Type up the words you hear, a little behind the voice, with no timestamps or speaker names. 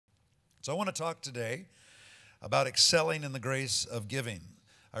So I want to talk today about excelling in the grace of giving.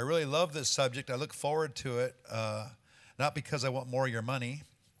 I really love this subject. I look forward to it, not because I want more of your money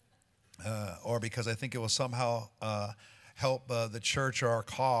or because I think it will somehow help the church or our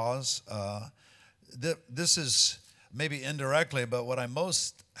cause. This is maybe indirectly, but what I'm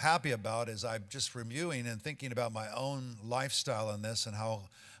most happy about is I'm just reviewing and thinking about my own lifestyle in this and how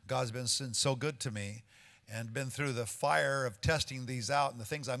God's been so good to me and been through the fire of testing these out. And the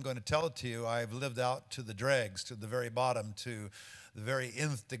things I'm going to tell it to you, I've lived out to the dregs, to the very bottom, to the very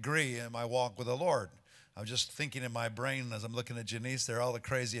nth degree in my walk with the Lord. I'm just thinking in my brain as I'm looking at Janice there, all the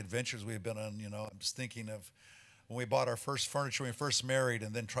crazy adventures we've been on. I'm just thinking of when we bought our first furniture, when we first married,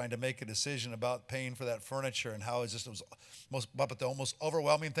 and then trying to make a decision about paying for that furniture and how it was the most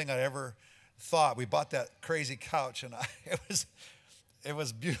overwhelming thing I ever thought. We bought that crazy couch, and it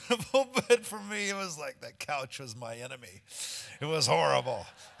was beautiful, but for me, it was like that couch was my enemy. It was horrible.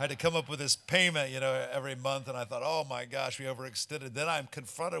 I had to come up with this payment, every month, and I thought, oh my gosh, we overextended. Then I'm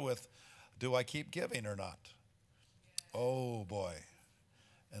confronted with, do I keep giving or not? Oh boy.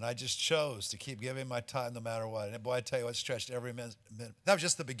 And I just chose to keep giving my time no matter what. And boy, I tell you, it stretched every minute. That was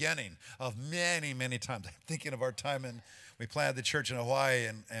just the beginning of many, many times. I'm thinking of our time we planted the church in Hawaii,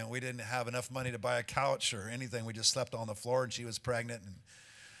 and we didn't have enough money to buy a couch or anything. We just slept on the floor, and she was pregnant.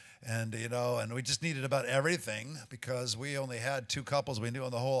 And we just needed about everything because we only had 2 couples we knew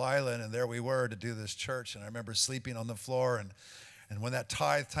on the whole island, and there we were to do this church. And I remember sleeping on the floor, and when that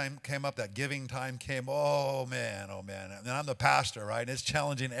tithe time came up, that giving time came, oh man. And I'm the pastor, right? And it's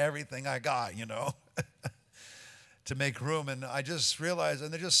challenging everything I got, to make room. And I just realized,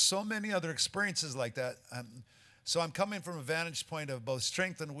 and there's just so many other experiences like that. So I'm coming from a vantage point of both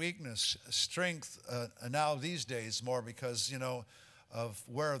strength and weakness. Strength now these days more because, of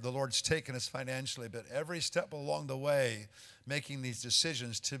where the Lord's taken us financially. But every step along the way, making these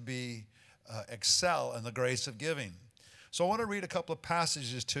decisions to be excel in the grace of giving. So I want to read a couple of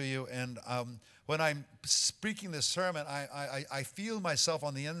passages to you, and when I'm speaking this sermon, I feel myself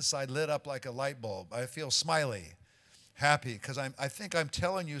on the inside lit up like a light bulb. I feel smiley, happy, because I think I'm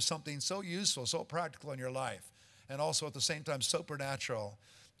telling you something so useful, so practical in your life, and also at the same time supernatural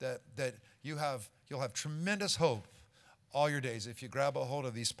that you'll have tremendous hope all your days if you grab a hold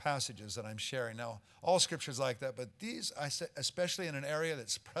of these passages that I'm sharing. Now, all scripture's like that, but these, especially in an area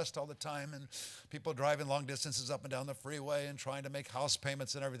that's pressed all the time and people driving long distances up and down the freeway and trying to make house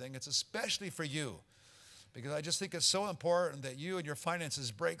payments and everything, it's especially for you because I just think it's so important that you and your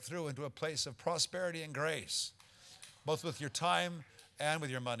finances break through into a place of prosperity and grace, both with your time and with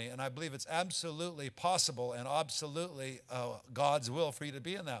your money. And I believe it's absolutely possible and absolutely God's will for you to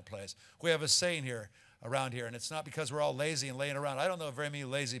be in that place. We have a saying around here, and it's not because we're all lazy and laying around. I don't know very many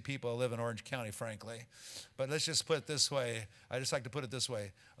lazy people who live in Orange County, frankly. But let's just put it this way. I just like to put it this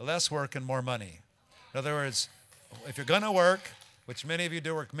way. Less work and more money. In other words, if you're going to work, which many of you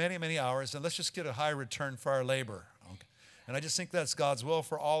do work many, many hours, then let's just get a high return for our labor. Okay? And I just think that's God's will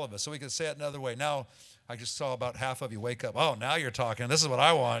for all of us. So we could say it another way. Now, I just saw about half of you wake up. Oh, now you're talking. This is what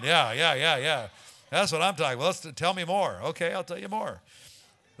I want. Yeah. That's what I'm talking about. Tell me more. Okay, I'll tell you more.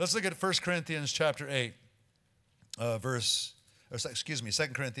 Let's look at 1 Corinthians chapter 8, 2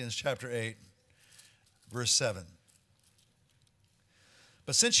 Corinthians chapter 8, verse 7.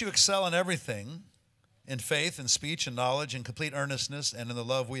 But since you excel in everything, in faith and speech and knowledge and complete earnestness and in the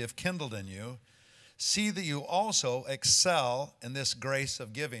love we have kindled in you, see that you also excel in this grace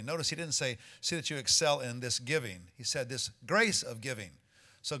of giving. Notice he didn't say, see that you excel in this giving. He said this grace of giving.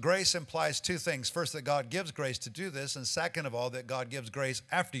 So grace implies 2 things. First, that God gives grace to do this, and second of all, that God gives grace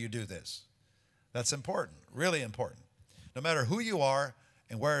after you do this. That's important, really important. No matter who you are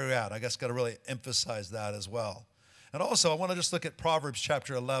and where you're at, I guess got to really emphasize that as well. And also, I want to just look at Proverbs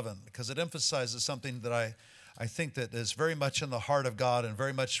chapter 11 because it emphasizes something that I think that is very much in the heart of God and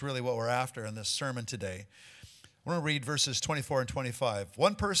very much really what we're after in this sermon today. I want to read verses 24 and 25.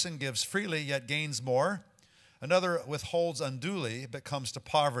 One person gives freely yet gains more. Another withholds unduly but comes to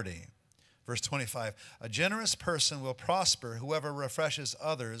poverty. Verse 25, a generous person will prosper. Whoever refreshes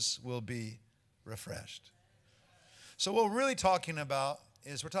others will be refreshed. So what we're really talking about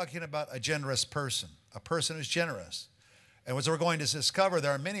is we're talking about a generous person, a person who's generous. And as we're going to discover,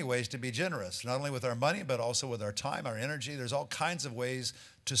 there are many ways to be generous, not only with our money, but also with our time, our energy. There's all kinds of ways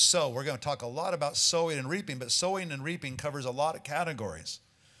to sow. We're going to talk a lot about sowing and reaping, but sowing and reaping covers a lot of categories.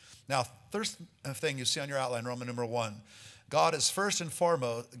 Now, first thing you see on your outline, Roman numeral 1, God is first and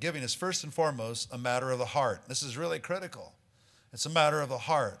foremost, giving is first and foremost a matter of the heart. This is really critical. It's a matter of the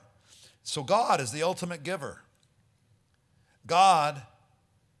heart. So God is the ultimate giver. God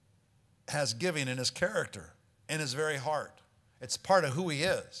has giving in his character, in his very heart. It's part of who he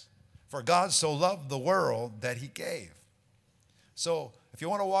is. For God so loved the world that he gave. So if you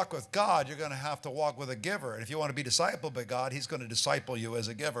want to walk with God, you're going to have to walk with a giver. And if you want to be discipled by God, he's going to disciple you as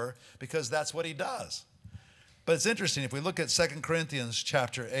a giver because that's what he does. But it's interesting. If we look at 2 Corinthians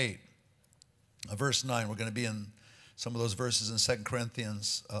chapter 8, verse 9, we're going to be in some of those verses in 2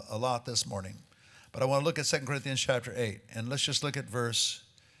 Corinthians a lot this morning. But I want to look at 2 Corinthians chapter 8. And let's just look at verse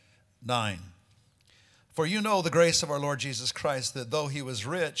 9. For you know the grace of our Lord Jesus Christ, that though he was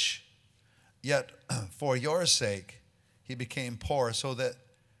rich, yet for your sake he became poor, so that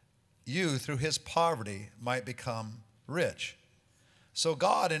you through his poverty might become rich. So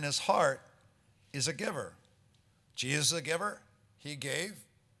God in his heart is a giver. Jesus is a giver. He gave,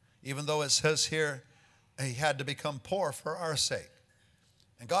 even though it says here he had to become poor for our sake.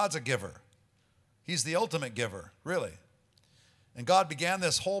 And God's a giver. He's the ultimate giver, really. And God began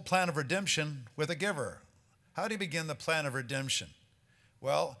this whole plan of redemption with a giver. How did he begin the plan of redemption?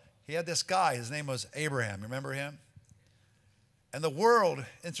 Well, he had this guy. His name was Abraham. Remember him? And the world,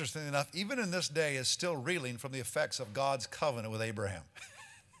 interestingly enough, even in this day, is still reeling from the effects of God's covenant with Abraham.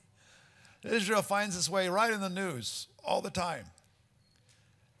 Israel finds its way right in the news all the time.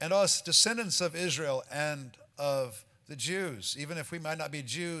 And us descendants of Israel and of the Jews, even if we might not be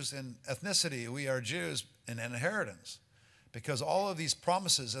Jews in ethnicity, we are Jews in inheritance. Because all of these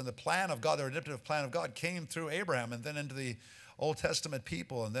promises and the plan of God, the redemptive plan of God, came through Abraham and then into the Old Testament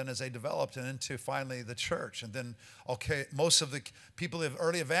people, and then as they developed and into finally the church. And then, okay, most of the people, the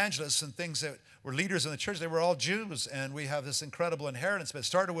early evangelists and things that were leaders in the church, they were all Jews, and we have this incredible inheritance. But it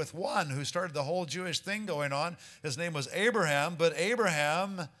started with one who started the whole Jewish thing going on. His name was Abraham, but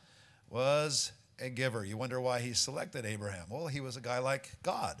Abraham was a giver. You wonder why he selected Abraham. Well, he was a guy like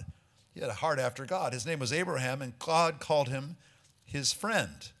God. He had a heart after God. His name was Abraham, and God called him his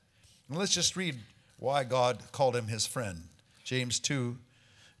friend. And let's just read why God called him his friend. James 2,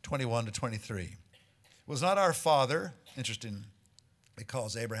 21 to 23. Was not our father, interesting, he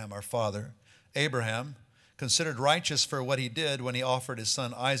calls Abraham our father, Abraham, considered righteous for what he did when he offered his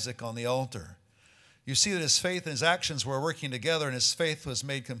son Isaac on the altar. You see that his faith and his actions were working together, and his faith was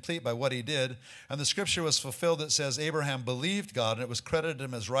made complete by what he did. And the scripture was fulfilled that says, Abraham believed God, and it was credited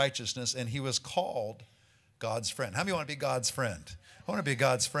him as righteousness, and he was called God's friend. How many want to be God's friend? I want to be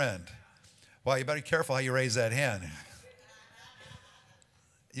God's friend. Well, you better be careful how you raise that hand.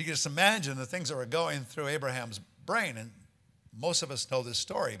 You can just imagine the things that were going through Abraham's brain, and most of us know this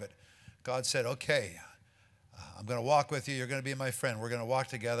story, but God said, okay, I'm going to walk with you. You're going to be my friend. We're going to walk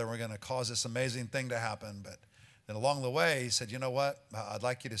together. We're going to cause this amazing thing to happen. But then along the way, he said, you know what? I'd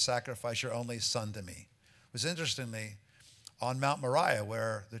like you to sacrifice your only son to me. It was interestingly on Mount Moriah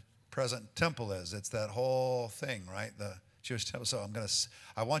where the present temple is. It's that whole thing, right? The Jewish temple. So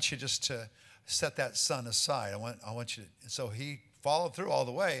I want you just to set that son aside. I want you to. So he followed through all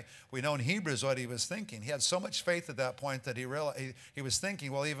the way. We know in Hebrews what he was thinking. He had so much faith at that point that he realized he was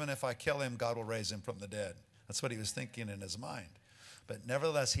thinking, well, even if I kill him, God will raise him from the dead. That's what he was thinking in his mind. But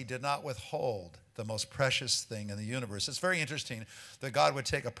nevertheless, he did not withhold the most precious thing in the universe. It's very interesting that God would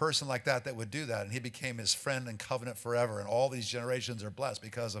take a person like that would do that, and he became his friend and covenant forever. And all these generations are blessed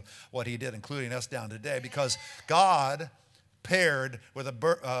because of what he did, including us down today, because God paired with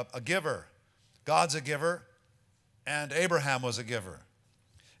a giver. God's a giver, and Abraham was a giver.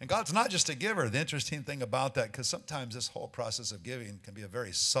 And God's not just a giver. The interesting thing about that, because sometimes this whole process of giving can be a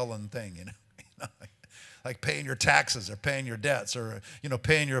very sullen thing, you know, like paying your taxes or paying your debts or,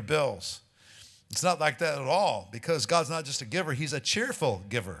 paying your bills. It's not like that at all, because God's not just a giver. He's a cheerful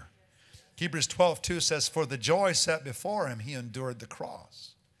giver. Hebrews 12:2 says, for the joy set before him, he endured the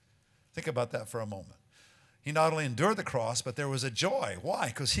cross. Think about that for a moment. He not only endured the cross, but there was a joy. Why?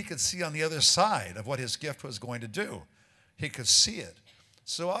 Because he could see on the other side of what his gift was going to do. He could see it.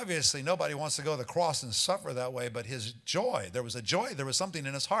 So obviously nobody wants to go to the cross and suffer that way, but his joy, there was a joy, there was something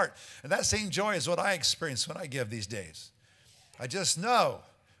in his heart. And that same joy is what I experience when I give these days. I just know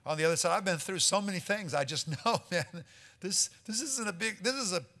on the other side, I've been through so many things. I just know, man, this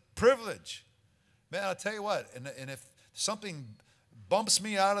is a privilege. Man, I'll tell you what, and if something bumps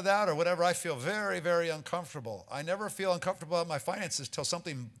me out of that or whatever, I feel very, very uncomfortable. I never feel uncomfortable about my finances till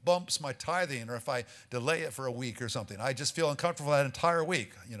something bumps my tithing or if I delay it for a week or something. I just feel uncomfortable that entire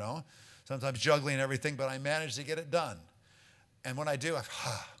week, sometimes juggling everything, but I manage to get it done. And when I do,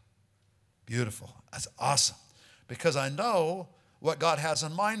 beautiful. That's awesome. Because I know what God has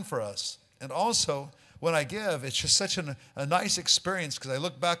in mind for us. And also, when I give, it's just such a nice experience because I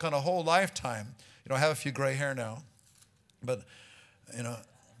look back on a whole lifetime. I have a few gray hair now, but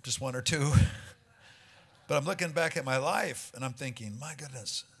just one or two. But I'm looking back at my life and I'm thinking, my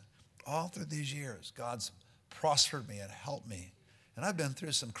goodness, all through these years, God's prospered me and helped me And I've been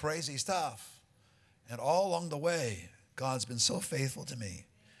through some crazy stuff. And all along the way, God's been so faithful to me.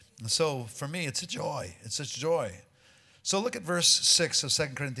 And so for me, it's a joy. It's a joy. So look at verse 6 of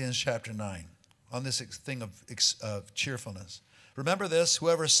 2 Corinthians chapter 9 on this thing of cheerfulness. Remember this,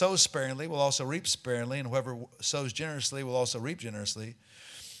 whoever sows sparingly will also reap sparingly, and whoever sows generously will also reap generously.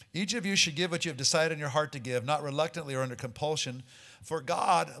 Each of you should give what you have decided in your heart to give, not reluctantly or under compulsion, for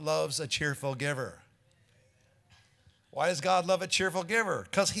God loves a cheerful giver. Why does God love a cheerful giver?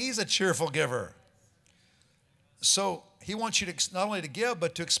 Because he's a cheerful giver. So he wants you to not only to give,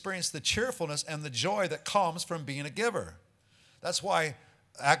 but to experience the cheerfulness and the joy that comes from being a giver. That's why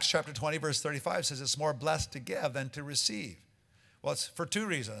Acts chapter 20, verse 35 says it's more blessed to give than to receive. Well, it's for two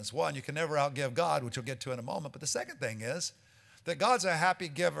reasons. One, you can never outgive God, which we'll get to in a moment. But the second thing is that God's a happy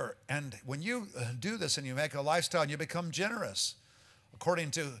giver. And when you do this and you make a lifestyle and you become generous,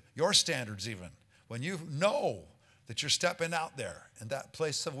 according to your standards even, when you know that you're stepping out there in that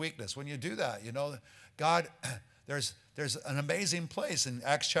place of weakness, when you do that, you know, God, there's an amazing place in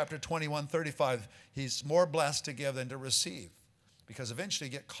Acts chapter 21, 35. He's more blessed to give than to receive. Because eventually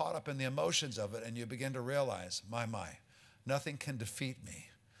you get caught up in the emotions of it and you begin to realize, my, nothing can defeat me.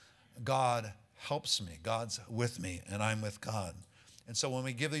 God helps me. God's with me and I'm with God. And so when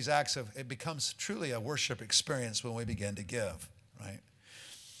we give these acts it becomes truly a worship experience when we begin to give, right?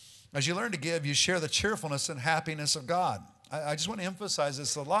 As you learn to give, you share the cheerfulness and happiness of God. I just want to emphasize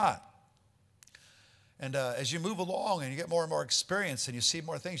this a lot. And as you move along and you get more and more experience and you see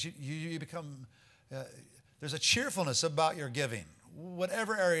more things, you become, there's a cheerfulness about your giving,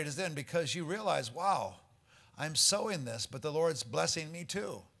 whatever area it is in, because you realize, wow, I'm sowing this, but the Lord's blessing me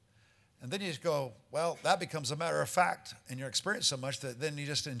too. And then you just go, well, that becomes a matter of fact in your experience so much that then you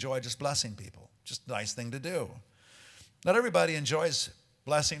just enjoy just blessing people. Just a nice thing to do. Not everybody enjoys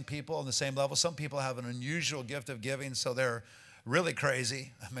blessing people on the same level. Some people have an unusual gift of giving, so they're really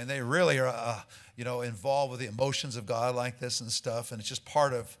crazy. I mean, they really are, involved with the emotions of God like this and stuff, and it's just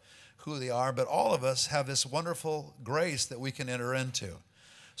part of who they are. But all of us have this wonderful grace that we can enter into.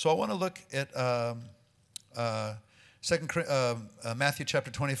 So I want to look at Matthew chapter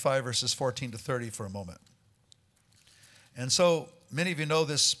 25, verses 14 to 30 for a moment. And so many of you know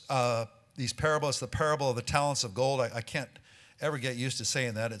this, these parables, the parable of the talents of gold. I can't ever get used to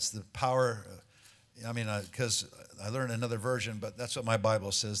saying that. It's the power, because I learned another version, but that's what my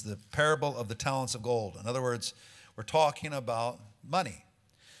Bible says, the parable of the talents of gold. In other words, we're talking about money.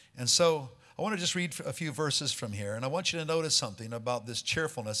 And so I want to just read a few verses from here, and I want you to notice something about this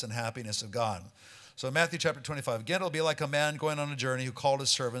cheerfulness and happiness of God. So in Matthew chapter 25, again, it'll be like a man going on a journey who called his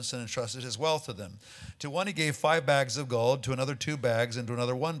servants and entrusted his wealth to them. To one he gave 5 bags of gold, to another 2 bags, and to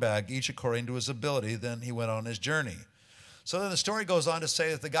another 1 bag, each according to his ability. Then he went on his journey. So then the story goes on to say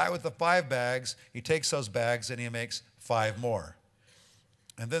that the guy with the 5 bags, he takes those bags and he makes 5 more.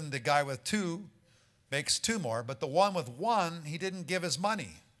 And then the guy with 2 makes 2 more, but the one with 1, he didn't give his money.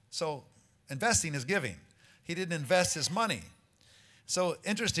 So investing is giving. He didn't invest his money. So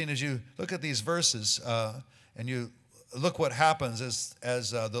interesting as you look at these verses and you look what happens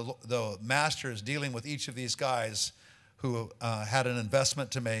as the master is dealing with each of these guys who had an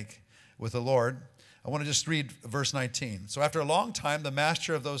investment to make with the Lord. I want to just read verse 19. So after a long time, the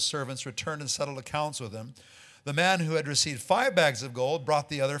master of those servants returned and settled accounts with them. The man who had received 5 bags of gold brought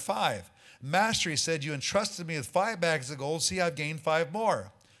the other 5. Master, he said, you entrusted me with 5 bags of gold. See, I've gained 5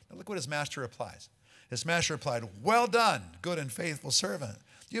 more. Now look what his master replies. His master replied, well done, good and faithful servant.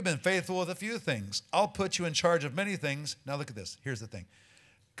 You've been faithful with a few things. I'll put you in charge of many things. Now look at this. Here's the thing.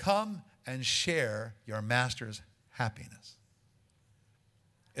 Come and share your master's happiness.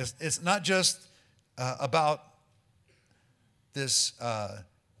 It's not just about this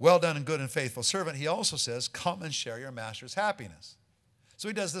well done and good and faithful servant. He also says, come and share your master's happiness. So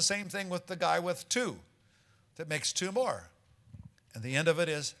he does the same thing with the guy with 2 that makes 2 more. And the end of it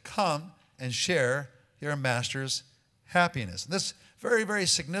is, come and share your master's happiness. And this is very, very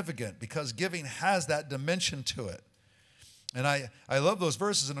significant because giving has that dimension to it. And I love those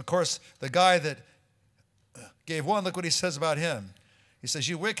verses. And of course, the guy that gave 1, look what he says about him. He says,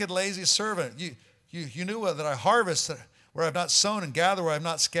 you wicked, lazy servant, you knew that I harvest where I've not sown and gather where I've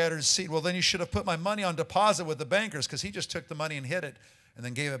not scattered seed. Well, then you should have put my money on deposit with the bankers, because he just took the money and hid it and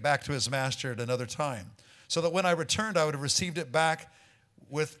then gave it back to his master at another time, so that when I returned, I would have received it back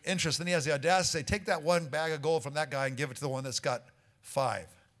with interest. Then he has the audacity to say, take that 1 bag of gold from that guy and give it to the one that's got 5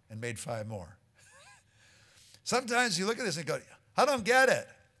 and made 5 more. Sometimes you look at this and go, I don't get it.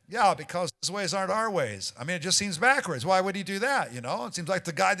 Yeah, because his ways aren't our ways. I mean, it just seems backwards. Why would he do that? It seems like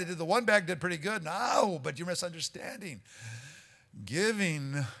the guy that did the 1 bag did pretty good. No, but you're misunderstanding.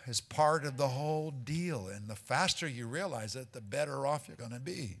 Giving is part of the whole deal. And the faster you realize it, the better off you're going to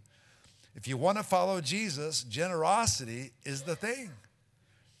be. If you want to follow Jesus, generosity is the thing.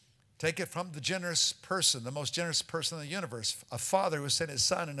 Take it from the generous person, the most generous person in the universe, a father who sent his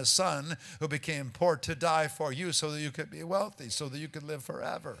son, and a son who became poor to die for you so that you could be wealthy, so that you could live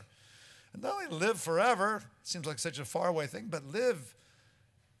forever. And not only live forever, seems like such a faraway thing, but live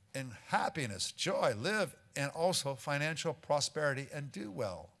in happiness, joy, live in also financial prosperity and do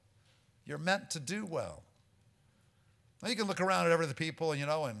well. You're meant to do well. Now you can look around at other people,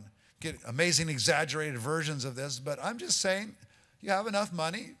 and get amazing exaggerated versions of this, but I'm just saying you have enough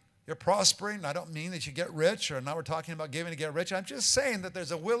money, you're prospering. I don't mean that you get rich, or now we're talking about giving to get rich. I'm just saying that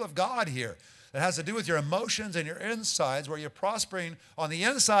there's a will of God here that has to do with your emotions and your insides, where you're prospering on the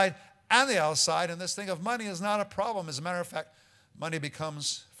inside and the outside, and this thing of money is not a problem. As a matter of fact, money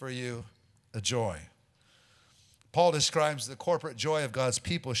becomes for you a joy. Paul describes the corporate joy of God's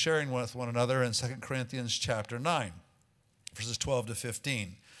people sharing with one another in 2 Corinthians chapter 9, verses 12 to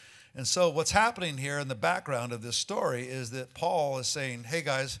 15. And so what's happening here in the background of this story is that Paul is saying, hey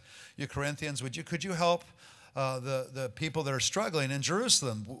guys, you Corinthians, could you help the people that are struggling in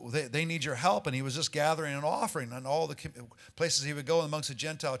Jerusalem? They need your help. And he was just gathering an offering. And all the places he would go amongst the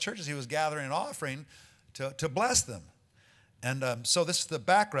Gentile churches, he was gathering an offering to bless them. And so this is the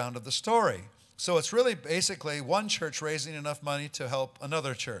background of the story. So it's really basically one church raising enough money to help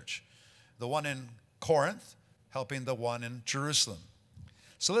another church. The one in Corinth helping the one in Jerusalem.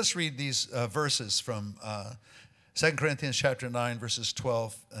 So let's read these verses from 2 Corinthians chapter 9, verses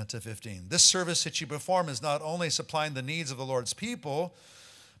 12 to 15. This service that you perform is not only supplying the needs of the Lord's people,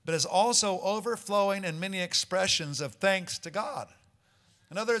 but is also overflowing in many expressions of thanks to God.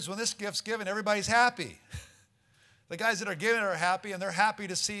 In other words, when this gift's given, everybody's happy. The guys that are giving are happy, and they're happy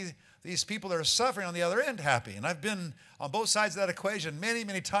to see these people that are suffering on the other end happy. And I've been on both sides of that equation many,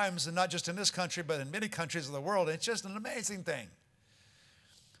 many times, and not just in this country, but in many countries of the world. And it's just an amazing thing.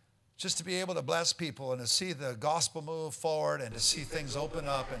 Just to be able to bless people and to see the gospel move forward and to see things open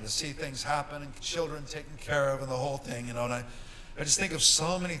up and to see things happen and children taken care of and the whole thing, And I just think of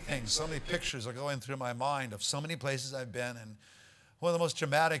so many things, so many pictures are going through my mind of so many places I've been. And one of the most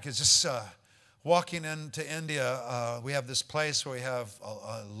dramatic is just walking into India. We have this place where we have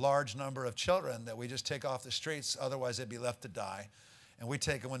a large number of children that we just take off the streets. Otherwise, they'd be left to die. And we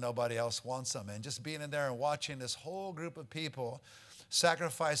take them when nobody else wants them. And just being in there and watching this whole group of people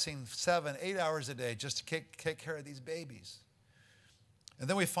sacrificing 7, 8 hours a day just to take care of these babies. And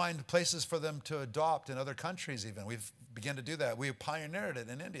then we find places for them to adopt in other countries even. We've begun to do that. We pioneered it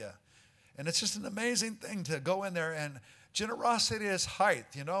in India. And it's just an amazing thing to go in there, and generosity is height,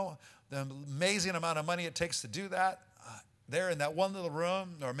 the amazing amount of money it takes to do that. There in that one little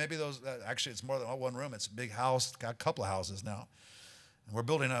room, or maybe those, actually it's more than one room. It's a big house, got a couple of houses now. And we're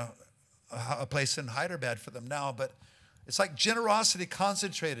building a place in Hyderabad for them now, but it's like generosity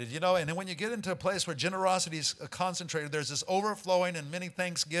concentrated, and then when you get into a place where generosity is concentrated, there's this overflowing and many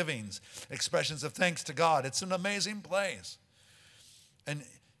thanksgivings, expressions of thanks to God. It's an amazing place. And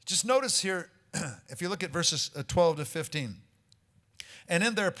just notice here, if you look at verses 12 to 15, and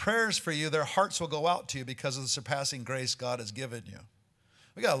in their prayers for you, their hearts will go out to you because of the surpassing grace God has given you.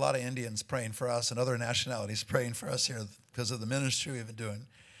 We got a lot of Indians praying for us and other nationalities praying for us here because of the ministry we've been doing.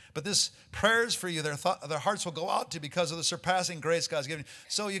 But this prayers for you, their hearts will go out to because of the surpassing grace God's given you.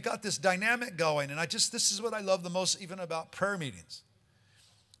 So you got this dynamic going. And this is what I love the most even about prayer meetings.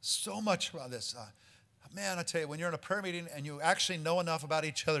 So much about this. Man, I tell you, when you're in a prayer meeting and you actually know enough about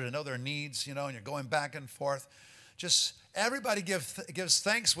each other to know their needs, and you're going back and forth, just everybody gives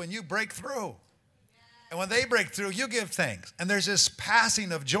thanks when you break through. And when they break through, you give thanks. And there's this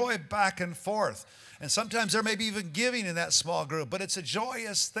passing of joy back and forth. And sometimes there may be even giving in that small group, but it's a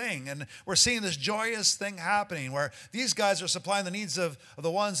joyous thing. And we're seeing this joyous thing happening where these guys are supplying the needs of the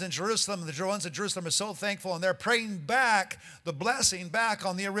ones in Jerusalem. The ones in Jerusalem are so thankful, and they're praying back the blessing back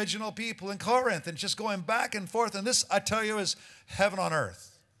on the original people in Corinth, and just going back and forth. And this, I tell you, is heaven on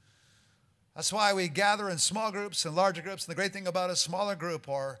earth. That's why we gather in small groups and larger groups. And the great thing about a smaller group,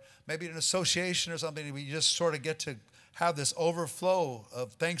 or maybe an association or something, we just sort of get to have this overflow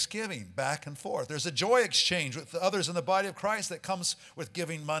of thanksgiving back and forth. There's a joy exchange with others in the body of Christ that comes with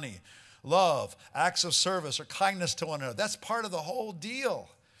giving money, love, acts of service, or kindness to one another. That's part of the whole deal.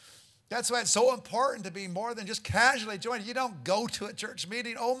 That's why it's so important to be more than just casually joining. You don't go to a church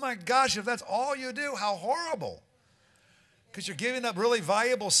meeting. Oh my gosh, if that's all you do, how horrible. Because you're giving up really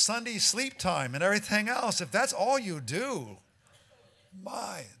valuable Sunday sleep time and everything else. If that's all you do,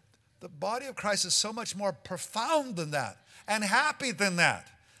 the body of Christ is so much more profound than that and happy than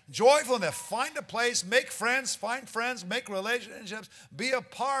that. Joyful in that. Find a place, make friends, find friends, make relationships, be a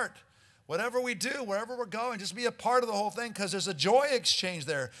part. Whatever we do, wherever we're going, just be a part of the whole thing because there's a joy exchange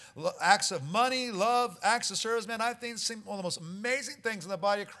there. Acts of money, love, acts of service. Man, I think it's one of the most amazing things in the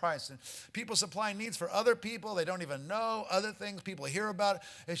body of Christ. And people supplying needs for other people. They don't even know other things. People hear about it.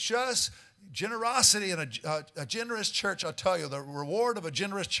 It's just generosity in a generous church. I'll tell you, the reward of a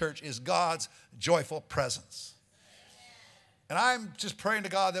generous church is God's joyful presence. And I'm just praying to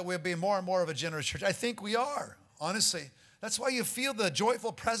God that we'll be more and more of a generous church. I think we are, honestly. That's why you feel the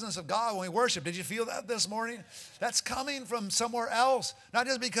joyful presence of God when we worship. Did you feel that this morning? That's coming from somewhere else. Not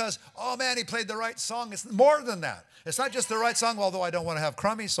just because, oh man, he played the right song. It's more than that. It's not just the right song, although I don't want to have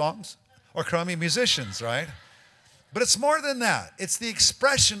crummy songs or crummy musicians, right? But it's more than that. It's the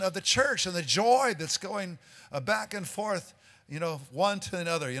expression of the church and the joy that's going back and forth, one to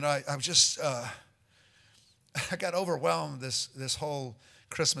another. I was just, I got overwhelmed this whole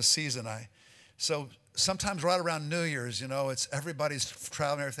Christmas season. So sometimes right around New Year's, it's everybody's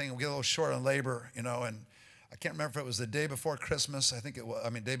traveling and everything. We get a little short on labor, and I can't remember if it was the day before Christmas. I think it was,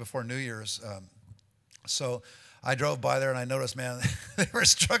 day before New Year's. So I drove by there and I noticed, man, they were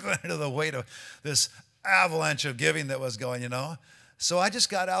struggling under the weight of this avalanche of giving that was going, So I just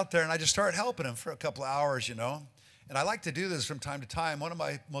got out there and I just started helping them for a couple of hours, And I like to do this from time to time. One of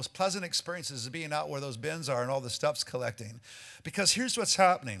my most pleasant experiences is being out where those bins are and all the stuff's collecting. Because here's what's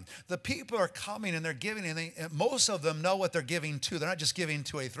happening. The people are coming and they're giving, and most of them know what they're giving to. They're not just giving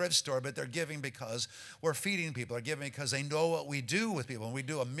to a thrift store, but they're giving because we're feeding people. They're giving because they know what we do with people. And we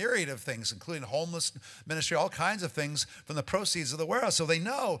do a myriad of things, including homeless ministry, all kinds of things from the proceeds of the warehouse. So they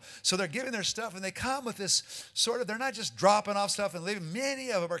know. So they're giving their stuff, and they come with this they're not just dropping off stuff and leaving.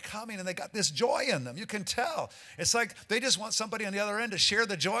 Many of them are coming, and they got this joy in them. You can tell. It's like they just want somebody on the other end to share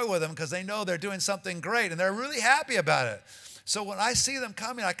the joy with them because they know they're doing something great, and they're really happy about it. So when I see them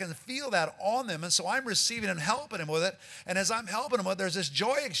coming, I can feel that on them. And so I'm receiving and helping them with it. And as I'm helping them with it, there's this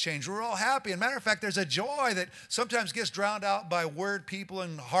joy exchange. We're all happy. And matter of fact, there's a joy that sometimes gets drowned out by word people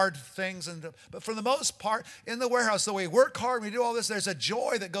and hard things. But for the most part, in the warehouse, the way we work hard, we do all this, there's a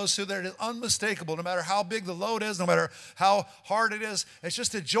joy that goes through there that is unmistakable, no matter how big the load is, no matter how hard it is. It's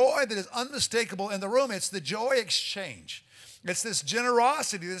just a joy that is unmistakable in the room. It's the joy exchange. It's this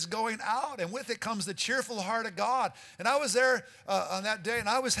generosity that's going out, and with it comes the cheerful heart of God. And I was there on that day, and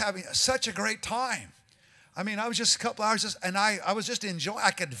I was having such a great time. I was just a couple hours, and I was just enjoying.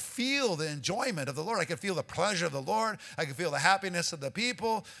 I could feel the enjoyment of the Lord. I could feel the pleasure of the Lord. I could feel the happiness of the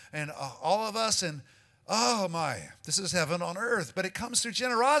people and all of us. And oh my, this is heaven on earth. But it comes through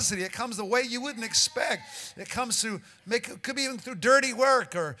generosity. It comes the way you wouldn't expect. It comes through, it could be even through dirty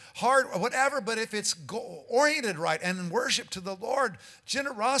work or hard or whatever. But if it's oriented right and in worship to the Lord,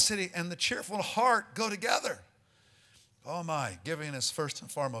 generosity and the cheerful heart go together. Oh my, giving is first and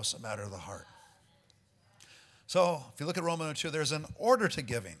foremost a matter of the heart. So if you look at Romans 2, there's an order to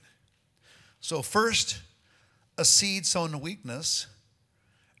giving. So first, a seed sown in weakness,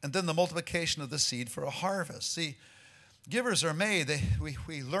 and then the multiplication of the seed for a harvest. See, givers are made.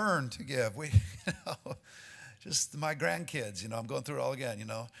 We learn to give. Just my grandkids, I'm going through it all again,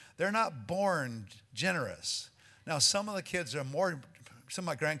 They're not born generous. Now, some of my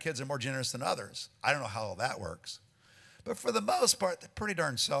grandkids are more generous than others. I don't know how all that works. But for the most part, they're pretty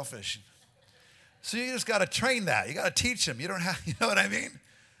darn selfish. So you just got to train that. You got to teach them. You don't have, you know what I mean?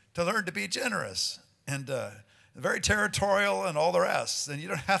 To learn to be generous. And very territorial and all the rest. And you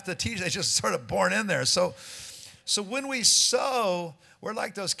don't have to teach. They're just sort of born in there. So when we sow, we're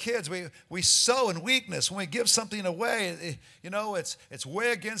like those kids. We sow in weakness. When we give something away, it's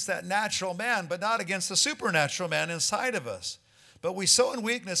way against that natural man, but not against the supernatural man inside of us. But we sow in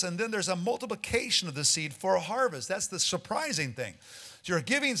weakness, and then there's a multiplication of the seed for a harvest. That's the surprising thing. You're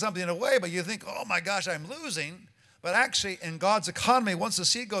giving something away, but you think, oh my gosh, I'm losing. But actually, in God's economy, once the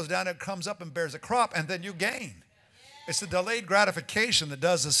seed goes down, it comes up and bears a crop, and then you gain. It's the delayed gratification that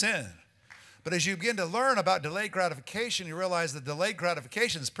does the sin. But as you begin to learn about delayed gratification, you realize that delayed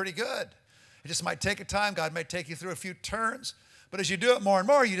gratification is pretty good. It just might take a time. God may take you through a few turns. But as you do it more and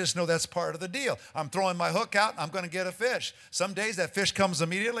more, you just know that's part of the deal. I'm throwing my hook out, I'm going to get a fish. Some days that fish comes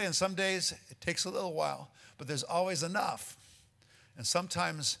immediately, and some days it takes a little while. But there's always enough. And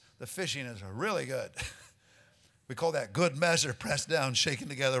sometimes the fishing is really good. We call that good measure, pressed down, shaken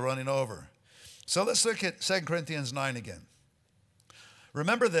together, running over. So let's look at 2 Corinthians 9 again.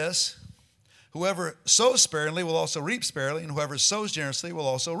 Remember this, whoever sows sparingly will also reap sparingly, and whoever sows generously will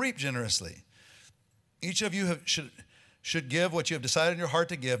also reap generously. Each of you should give what you have decided in your heart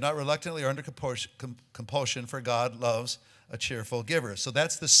to give, not reluctantly or under compulsion, for God loves a cheerful giver. So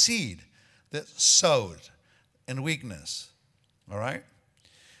that's the seed that's sowed in weakness. All right?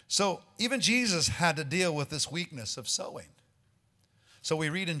 So even Jesus had to deal with this weakness of sowing. So we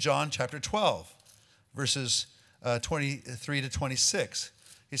read in John chapter 12, verses 23 to 26.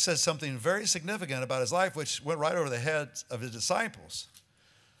 He says something very significant about his life, which went right over the heads of his disciples.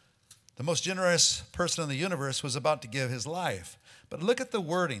 The most generous person in the universe was about to give his life. But look at the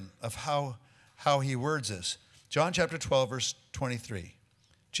wording of how he words this. John chapter 12, verse 23.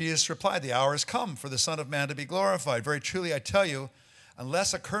 Jesus replied, "The hour has come for the Son of Man to be glorified. Very truly I tell you,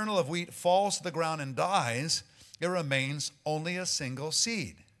 unless a kernel of wheat falls to the ground and dies, it remains only a single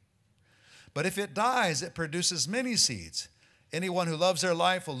seed. But if it dies, it produces many seeds. Anyone who loves their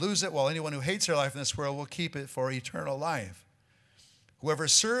life will lose it, while anyone who hates their life in this world will keep it for eternal life. Whoever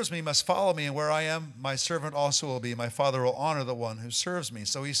serves me must follow me, and where I am, my servant also will be. My Father will honor the one who serves me."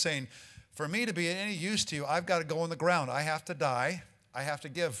 So he's saying, for me to be any use to you, I've got to go on the ground. I have to die. I have to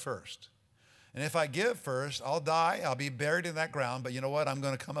give first. And if I give first, I'll die. I'll be buried in that ground. But you know what? I'm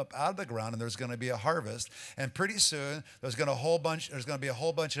going to come up out of the ground, and there's going to be a harvest. And pretty soon, there's going to be a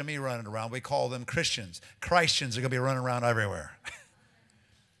whole bunch of me running around. We call them Christians. Christians are going to be running around everywhere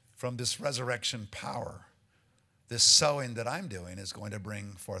from this resurrection power. This sowing that I'm doing is going to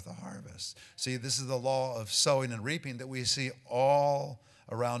bring forth a harvest. See, this is the law of sowing and reaping that we see all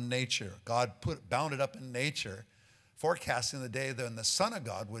around nature. God bound it up in nature, forecasting the day when the Son of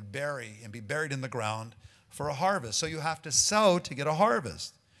God would be buried in the ground for a harvest. So you have to sow to get a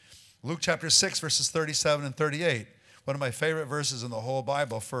harvest. Luke chapter 6, verses 37 and 38. One of my favorite verses in the whole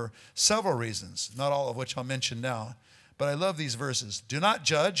Bible for several reasons, not all of which I'll mention now. But I love these verses. "Do not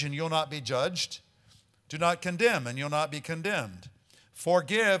judge, and you'll not be judged. Do not condemn, and you'll not be condemned.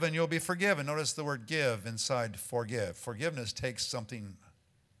 Forgive, and you'll be forgiven." Notice the word give inside forgive. Forgiveness takes something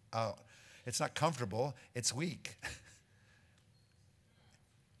out. It's not comfortable. It's weak.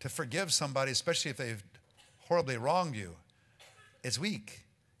 To forgive somebody, especially if they've horribly wronged you, it's weak.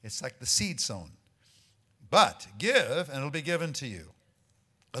 It's like the seed sown. "But give, and it'll be given to you.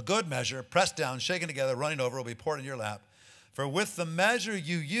 A good measure, pressed down, shaken together, running over, will be poured in your lap. For with the measure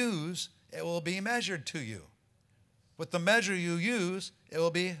you use, it will be measured to you." With the measure you use, it will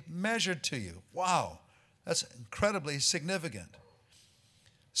be measured to you. Wow, that's incredibly significant.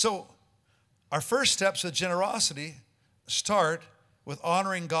 So our first steps of generosity start with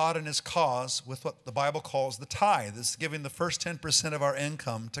honoring God and his cause with what the Bible calls the tithe. This is giving the first 10% of our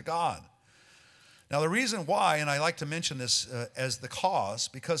income to God. Now the reason why, and I like to mention this as the cause,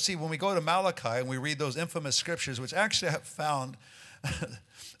 because see, when we go to Malachi and we read those infamous scriptures, which actually I found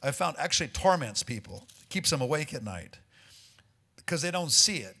actually torments people, keeps them awake at night, because they don't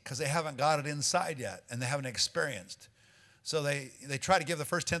see it, because they haven't got it inside yet, and they haven't experienced. So they try to give the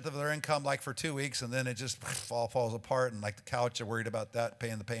first tenth of their income like for 2 weeks, and then it just falls apart, and like the couch, they're worried about that,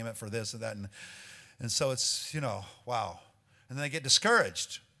 paying the payment for this and that. And so it's, wow. And then they get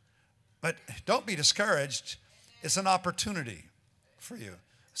discouraged. But don't be discouraged. It's an opportunity for you.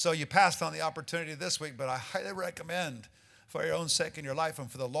 So you passed on the opportunity this week, but I highly recommend, for your own sake in your life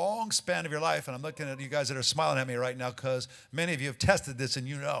and for the long span of your life, and I'm looking at you guys that are smiling at me right now because many of you have tested this and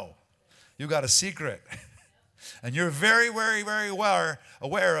you got a secret. And you're very, very, very well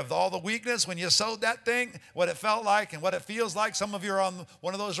aware of all the weakness when you sowed that thing, what it felt like and what it feels like. Some of you are on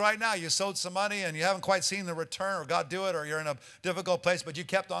one of those right now. You sowed some money and you haven't quite seen the return or God do it, or you're in a difficult place, but you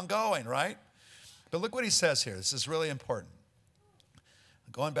kept on going, right? But look what he says here. This is really important.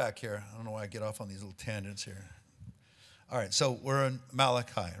 Going back here, I don't know why I get off on these little tangents here. All right, so we're in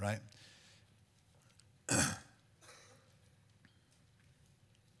Malachi, right?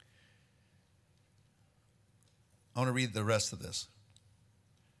 I want to read the rest of this.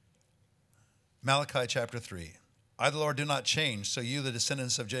 Malachi chapter 3. "I, the Lord, do not change, so you, the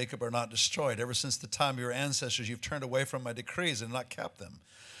descendants of Jacob, are not destroyed. Ever since the time of your ancestors, you've turned away from my decrees and not kept them.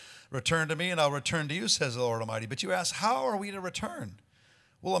 Return to me, and I'll return to you, says the Lord Almighty. But you ask, how are we to return?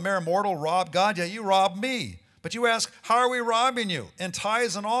 Will a mere mortal rob God? Yeah, you rob me. But you ask, how are we robbing you? In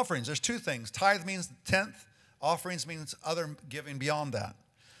tithes and offerings." There's two things. Tithe means tenth. Offerings means other giving beyond that.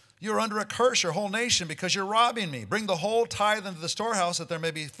 "You are under a curse, your whole nation, because you're robbing me. Bring the whole tithe into the storehouse, that there may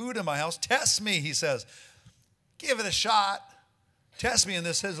be food in my house. Test me," he says. "Give it a shot. Test me in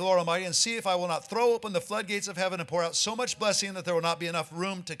this," says the Lord Almighty, "and see if I will not throw open the floodgates of heaven and pour out so much blessing that there will not be enough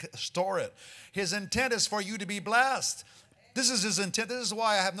room to store it." His intent is for you to be blessed. This is his intent. This is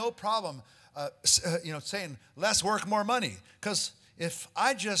why I have no problem saying less work, more money. Because if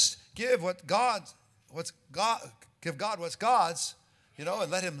I just give God what's God's,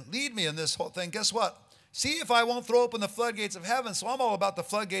 and let him lead me in this whole thing, guess what? See if I won't throw open the floodgates of heaven. So I'm all about the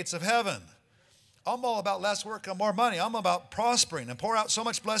floodgates of heaven. I'm all about less work and more money. I'm about prospering and pour out so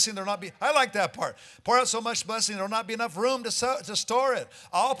much blessing there'll not be. I like that part. Pour out so much blessing there'll not be enough room to store it.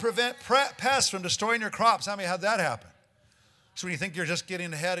 I'll prevent pests from destroying your crops. How many had that happen? So when you think you're just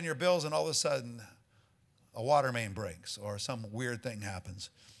getting ahead in your bills and all of a sudden a water main breaks or some weird thing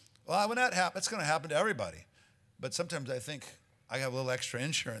happens. Well, when that happens, it's going to happen to everybody. But sometimes I think I have a little extra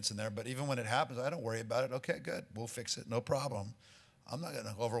insurance in there. But even when it happens, I don't worry about it. Okay, good. We'll fix it. No problem. I'm not going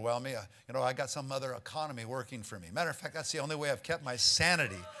to overwhelm me. I got some other economy working for me. Matter of fact, that's the only way I've kept my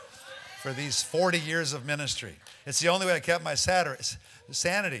sanity for these 40 years of ministry. It's the only way I kept my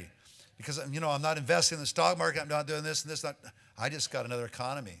sanity. Because, I'm not investing in the stock market. I'm not doing this and this. I just got another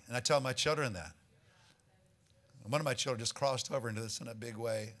economy. And I tell my children that. And one of my children just crossed over into this in a big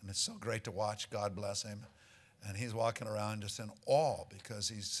way. And it's so great to watch. God bless him. And he's walking around just in awe because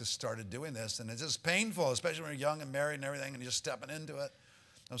he's just started doing this. And it's just painful, especially when you're young and married and everything, and you're just stepping into it.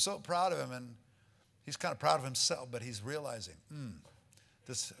 I'm so proud of him, and he's kind of proud of himself, but he's realizing,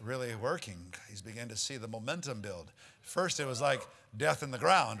 this is really working. He's beginning to see the momentum build. First, it was like death in the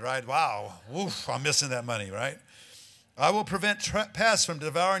ground, right? Wow, woof, I'm missing that money, right? I will prevent pests from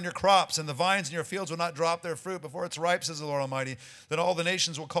devouring your crops, and the vines in your fields will not drop their fruit before it's ripe, says the Lord Almighty. Then all the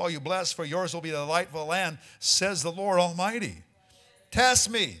nations will call you blessed, for yours will be a delightful land, says the Lord Almighty.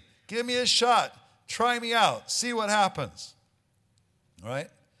 Test me. Give me a shot. Try me out. See what happens. All right?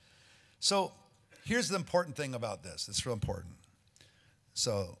 So here's the important thing about this. It's real important.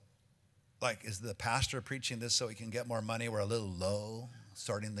 So, is the pastor preaching this so he can get more money? We're a little low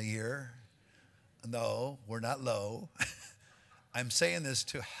starting the year. No, we're not low. I'm saying this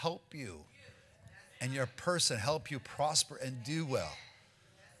to help you and your person, help you prosper and do well.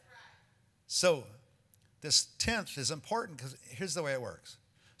 So this 10th is important because here's the way it works.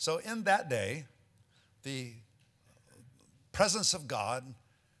 So in that day, the presence of God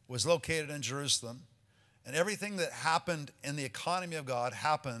was located in Jerusalem, and everything that happened in the economy of God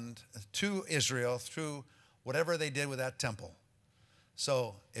happened to Israel through whatever they did with that temple.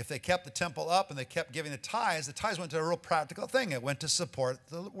 So if they kept the temple up and they kept giving the tithes went to a real practical thing. It went to support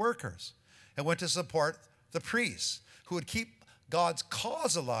the workers. It went to support the priests who would keep God's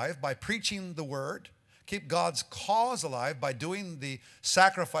cause alive by preaching the word, keep God's cause alive by doing the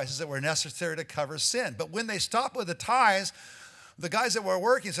sacrifices that were necessary to cover sin. But when they stopped with the tithes, the guys that were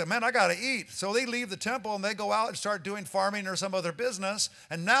working said, man, I got to eat. So they leave the temple and they go out and start doing farming or some other business.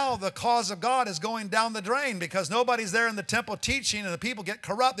 And now the cause of God is going down the drain because nobody's there in the temple teaching, and the people get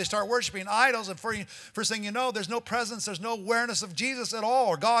corrupt. They start worshiping idols. And first thing you know, there's no presence, there's no awareness of Jesus at all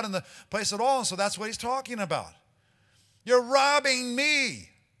or God in the place at all. And so that's what he's talking about. You're robbing me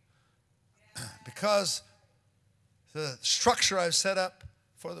because the structure I've set up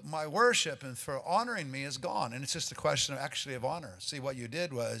for my worship and for honoring me is gone. And it's just a question of honor. See, what you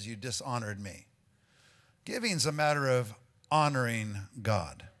did was you dishonored me. Giving's a matter of honoring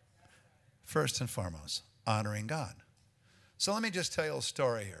God. First and foremost, honoring God. So let me just tell you a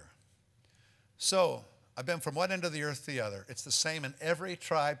story here. So I've been from one end of the earth to the other. It's the same in every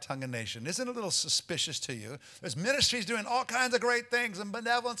tribe, tongue, and nation. Isn't it a little suspicious to you? There's ministries doing all kinds of great things and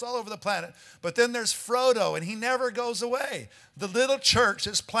benevolence all over the planet. But then there's Frodo, and he never goes away. The little church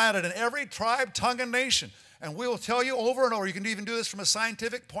is planted in every tribe, tongue, and nation. And we will tell you over and over, you can even do this from a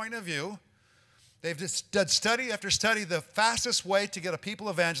scientific point of view. They've just done study after study. The fastest way to get a people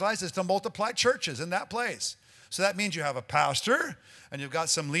evangelized is to multiply churches in that place. So that means you have a pastor, and you've got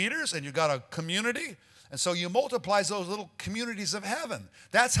some leaders, and you've got a community. And so you multiply those little communities of heaven.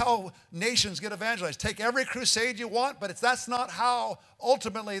 That's how nations get evangelized. Take every crusade you want, but that's not how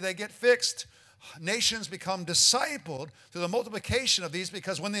ultimately they get fixed. Nations become discipled through the multiplication of these,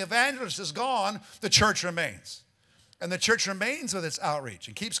 because when the evangelist is gone, the church remains. And the church remains with its outreach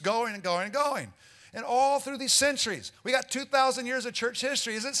and keeps going and going and going. And all through these centuries, we got 2,000 years of church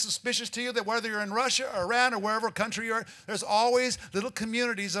history. Is it suspicious to you that whether you're in Russia or Iran or wherever country you're in, there's always little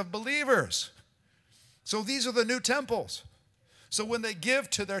communities of believers? So these are the new temples. So when they give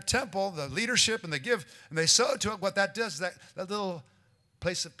to their temple, the leadership, and they give and they sow to it, what that does is that little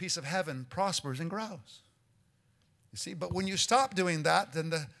piece of heaven prospers and grows. You see, but when you stop doing that, then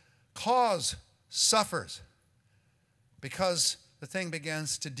the cause suffers because the thing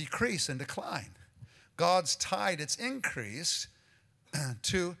begins to decrease and decline. God's tied its increase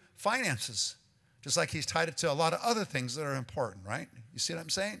to finances, just like he's tied it to a lot of other things that are important, right? You see what I'm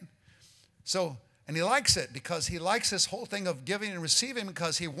saying? So, and he likes it because he likes this whole thing of giving and receiving,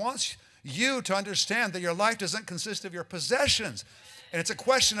 because he wants you to understand that your life doesn't consist of your possessions. And it's a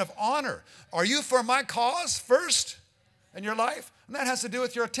question of honor. Are you for my cause first in your life? And that has to do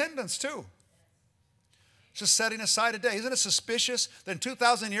with your attendance too. Just setting aside a day. Isn't it suspicious that in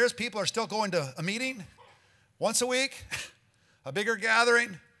 2,000 years people are still going to a meeting once a week, a bigger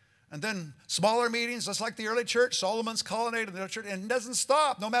gathering, and then smaller meetings, just like the early church, Solomon's colonnade in the church, and it doesn't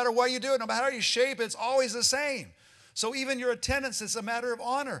stop. No matter what you do, no matter how you shape it, it's always the same. So even your attendance is a matter of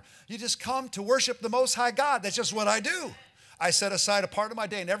honor. You just come to worship the Most High God. That's just what I do. I set aside a part of my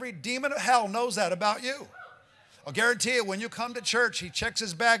day, and every demon of hell knows that about you. I'll guarantee you, when you come to church, he checks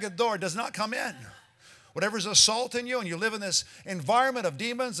his bag at the door, does not come in. Whatever's assaulting you, and you live in this environment of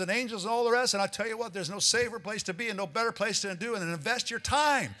demons and angels and all the rest, and I tell you what, there's no safer place to be and no better place to do than invest your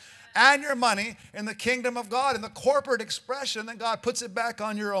time and your money in the kingdom of God, in the corporate expression, then God puts it back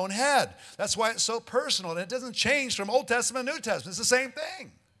on your own head. That's why it's so personal, and it doesn't change from Old Testament to New Testament. It's the same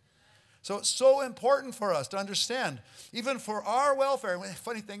thing. So it's so important for us to understand, even for our welfare. And the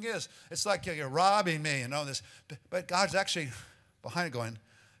funny thing is, it's like you're robbing me, this, but God's actually behind it going,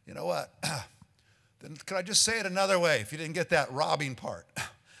 you know what? Then could I just say it another way if you didn't get that robbing part?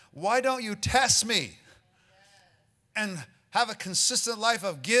 Why don't you test me and have a consistent life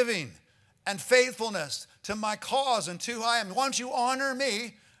of giving and faithfulness to my cause and to who I am? Why don't you honor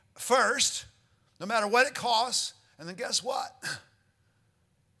me first, no matter what it costs, and then guess what?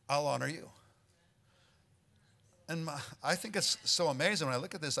 I'll honor you. And I think it's so amazing. When I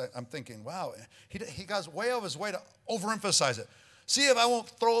look at this, I'm thinking, wow, he goes way over his way to overemphasize it. See if I won't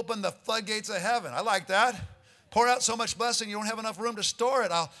throw open the floodgates of heaven. I like that. Pour out so much blessing you don't have enough room to store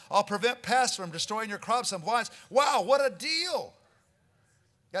it. I'll prevent pests from destroying your crops and vines. Wow, what a deal.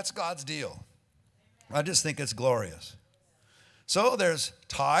 That's God's deal. I just think it's glorious. So there's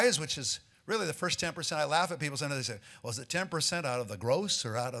tithes, which is really the first 10%. I laugh at people sometimes. They say, well, is it 10% out of the gross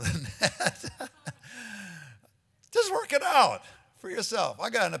or out of the net? Just work it out for yourself. I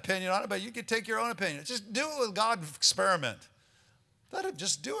got an opinion on it, but you can take your own opinion. Just do it with God, experiment. Let him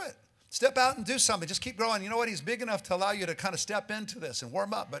just do it. Step out and do something. Just keep growing. You know what? He's big enough to allow you to kind of step into this and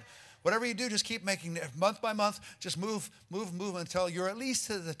warm up. But whatever you do, just keep making it month by month. Just move until you're at least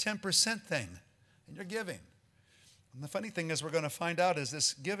to the 10% thing. And you're giving. And the funny thing is we're going to find out is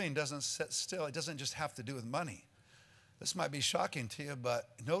this giving doesn't sit still. It doesn't just have to do with money. This might be shocking to you, but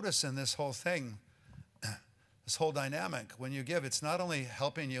notice in this whole thing, this whole dynamic, when you give, it's not only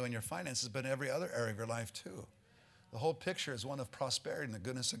helping you in your finances, but in every other area of your life too. The whole picture is one of prosperity and the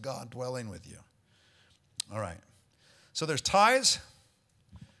goodness of God dwelling with you. All right. So there's tithes,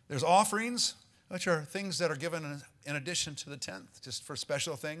 there's offerings, which are things that are given in addition to the 10th, just for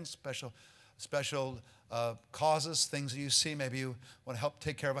special things, special causes, things that you see. Maybe you want to help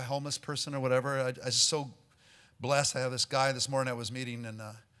take care of a homeless person or whatever. I was so blessed. I have this guy this morning I was meeting, and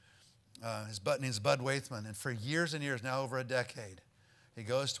his name's Bud Waithman, and for years and years, now over a decade, he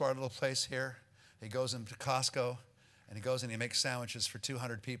goes to our little place here. He goes into Costco. And he goes and he makes sandwiches for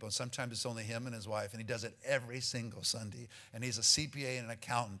 200 people. And sometimes it's only him and his wife. And he does it every single Sunday. And he's a CPA and an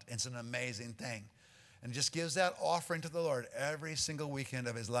accountant. It's an amazing thing. And he just gives that offering to the Lord every single weekend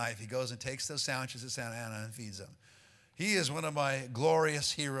of his life. He goes and takes those sandwiches at Santa Ana and feeds them. He is one of my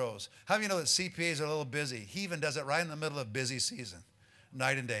glorious heroes. How do you know that CPAs are a little busy? He even does it right in the middle of busy season,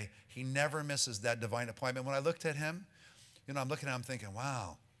 night and day. He never misses that divine appointment. When I looked at him, I'm looking at him thinking,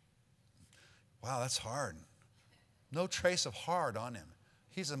 wow, that's hard. No trace of hard on him.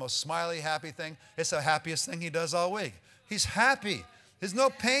 He's the most smiley, happy thing. It's the happiest thing he does all week. He's happy. There's no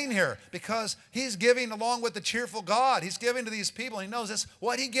pain here because he's giving along with the cheerful God. He's giving to these people. And he knows that's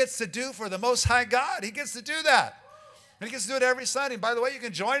what he gets to do for the Most High God. He gets to do that. And he gets to do it every Sunday. And by the way, you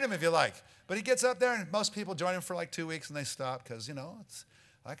can join him if you like. But he gets up there, and most people join him for like 2 weeks, and they stop because, it's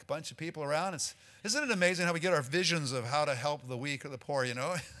like a bunch of people around. Isn't it amazing how we get our visions of how to help the weak or the poor,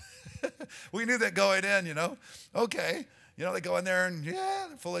 We knew that going in, Okay. They go in there and, they're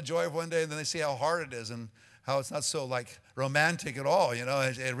full of joy one day, and then they see how hard it is and how it's not so, romantic at all,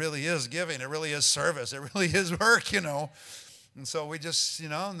 It really is giving. It really is service. It really is work, And so we just,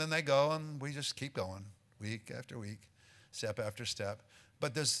 and then they go, and we just keep going week after week, step after step.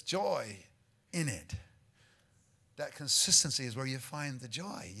 But there's joy in it. That consistency is where you find the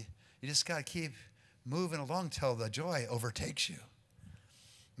joy. You just got to keep moving along till the joy overtakes you.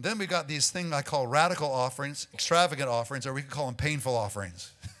 Then we got these things I call radical offerings, extravagant offerings, or we could call them painful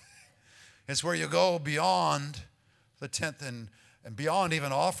offerings. It's where you go beyond the 10th and beyond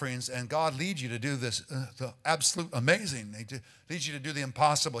even offerings, and God leads you to do this, the absolute amazing. He leads you to do the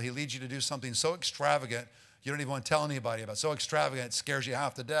impossible. He leads you to do something so extravagant you don't even want to tell anybody about. So extravagant it scares you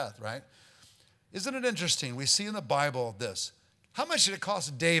half to death, right? Isn't it interesting? We see in the Bible this. How much did it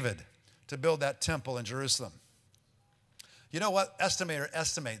cost David to build that temple in Jerusalem? You know what? Estimators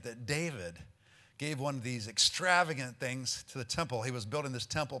estimate that David gave one of these extravagant things to the temple. He was building this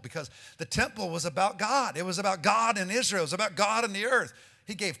temple because the temple was about God. It was about God in Israel. It was about God in the earth.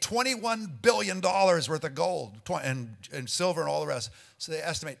 He gave $21 billion worth of gold and silver and all the rest. So they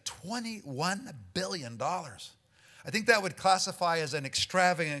estimate $21 billion. I think that would classify as an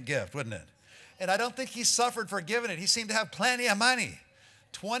extravagant gift, wouldn't it? And I don't think he suffered for giving it. He seemed to have plenty of money.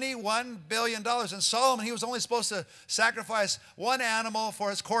 $21 billion. And Solomon, he was only supposed to sacrifice one animal for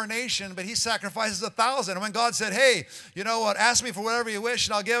his coronation, but he sacrifices 1,000. And when God said, hey, you know what, ask me for whatever you wish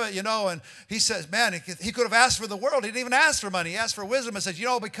and I'll give it, you know. And he says, man, he could have asked for the world. He didn't even ask for money. He asked for wisdom and said, you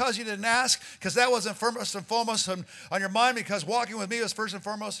know, because you didn't ask, because that wasn't first and foremost on your mind, because walking with me was first and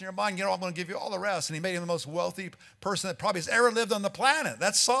foremost in your mind, you know, I'm going to give you all the rest. And he made him the most wealthy person that probably has ever lived on the planet.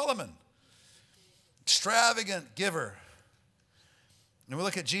 That's Solomon. Extravagant giver. And we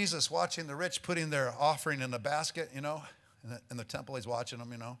look at Jesus watching the rich putting their offering in a basket, you know, in the temple. He's watching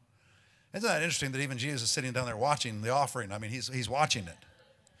them, you know. Isn't that interesting that even Jesus is sitting down there watching the offering? I mean, he's watching it.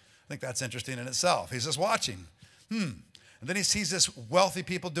 I think that's interesting in itself. He's just watching. And then he sees this wealthy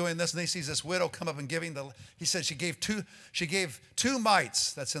people doing this, and then he sees this widow come up and giving he said she gave two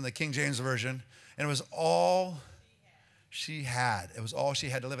mites. That's in the King James Version. And it was all she had. It was all she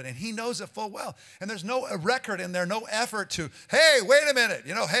had to live in. And he knows it full well. And there's no record in there, no effort to, hey, wait a minute.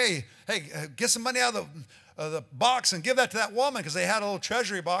 You know, hey, get some money out of the box and give that to that woman, because they had a little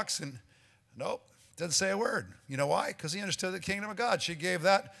treasury box. And nope, doesn't say a word. You know why? Because he understood the kingdom of God. She gave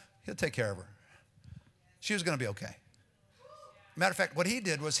that. He'll take care of her. She was going to be okay. Matter of fact, what he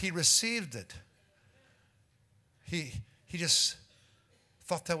did was he received it. He just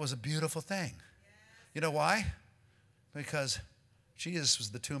thought that was a beautiful thing. You know why? Because Jesus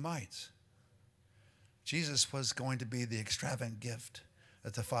was the two mites. Jesus was going to be the extravagant gift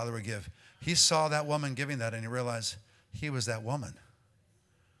that the Father would give. He saw that woman giving that, and he realized he was that woman.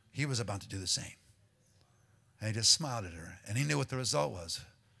 He was about to do the same. And he just smiled at her, and he knew what the result was.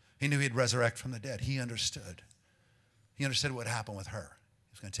 He knew he'd resurrect from the dead. He understood. He understood what happened with her.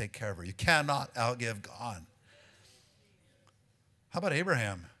 He was going to take care of her. You cannot outgive God. How about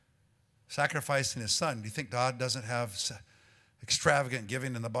Abraham? Sacrificing his son. Do you think God doesn't have extravagant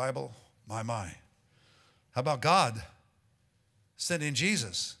giving in the Bible? My. How about God sending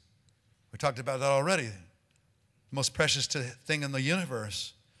Jesus? We talked about that already. The most precious thing in the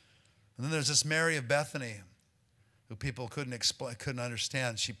universe. And then there's this Mary of Bethany, who people couldn't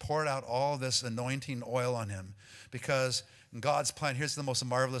understand. She poured out all this anointing oil on him because in God's plan, here's the most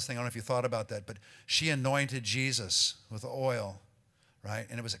marvelous thing. I don't know if you thought about that, but she anointed Jesus with oil. Right?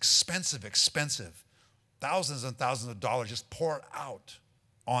 And it was expensive. Thousands and thousands of dollars just poured out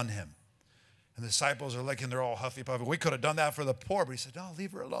on him. And the disciples are looking, they're all huffy puffy. We could have done that for the poor. But he said, no,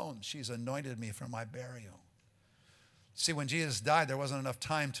 leave her alone. She's anointed me for my burial. See, when Jesus died, there wasn't enough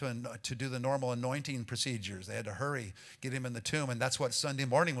time to do the normal anointing procedures. They had to hurry, get him in the tomb. And that's what Sunday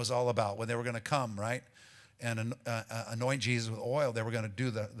morning was all about when they were going to come, right? And anoint Jesus with oil. They were going to do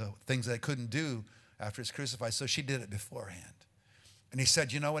the things they couldn't do after he's crucified. So she did it beforehand. And he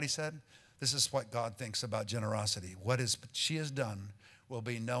said, you know what he said? This is what God thinks about generosity. What she has done will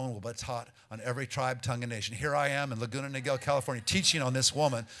be known, will be taught on every tribe, tongue, and nation. Here I am in Laguna Niguel, California, teaching on this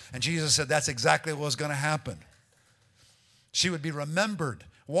woman. And Jesus said that's exactly what was going to happen. She would be remembered.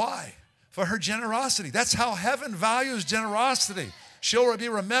 Why? For her generosity. That's how heaven values generosity. She'll be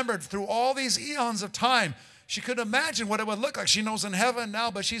remembered through all these eons of time. She couldn't imagine what it would look like. She knows in heaven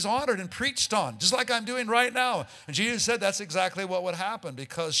now, but she's honored and preached on, just like I'm doing right now. And Jesus said that's exactly what would happen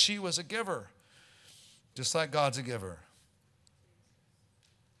because she was a giver, just like God's a giver.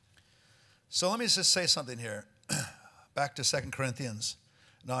 So let me just say something here. Back to 2 Corinthians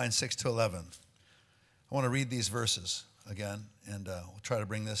 9, 6 to 11. I want to read these verses again, and we'll try to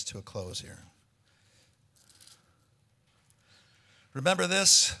bring this to a close here. Remember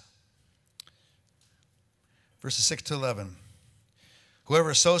this. Verses 6 to 11.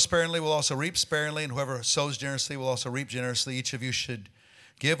 Whoever sows sparingly will also reap sparingly, and whoever sows generously will also reap generously. Each of you should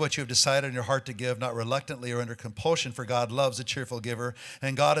give what you have decided in your heart to give, not reluctantly or under compulsion, for God loves a cheerful giver,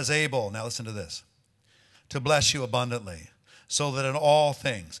 and God is able, now listen to this, to bless you abundantly, so that in all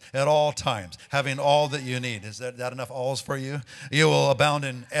things, at all times, having all that you need, is that enough alls for you? You will abound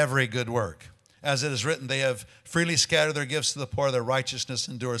in every good work. As it is written, they have freely scattered their gifts to the poor, their righteousness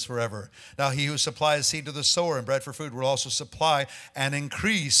endures forever. Now he who supplies seed to the sower and bread for food will also supply and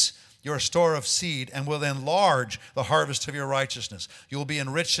increase your store of seed and will enlarge the harvest of your righteousness. You will be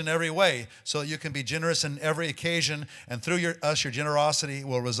enriched in every way so that you can be generous in every occasion, and through your generosity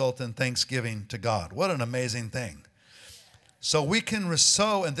will result in thanksgiving to God. What an amazing thing. So we can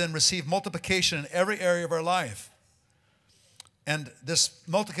sow and then receive multiplication in every area of our life. And this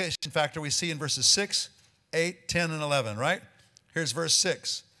multiplication factor we see in verses 6, 8, 10, and 11, right? Here's verse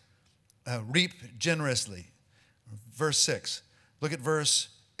 6. Reap generously. Verse 6. Look at verse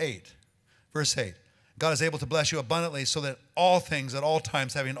 8. Verse 8. God is able to bless you abundantly so that all things at all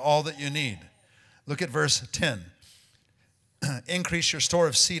times having all that you need. Look at verse 10. Increase your store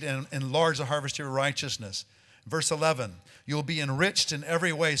of seed and enlarge the harvest of your righteousness. Verse 11. You will be enriched in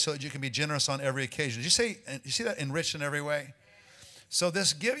every way so that you can be generous on every occasion. Did you see that? Enriched in every way? So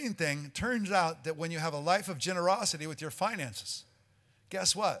this giving thing turns out that when you have a life of generosity with your finances,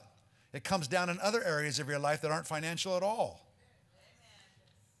 guess what? It comes down in other areas of your life that aren't financial at all.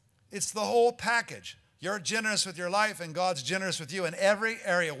 It's the whole package. You're generous with your life and God's generous with you in every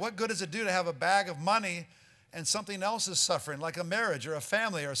area. What good does it do to have a bag of money and something else is suffering, like a marriage or a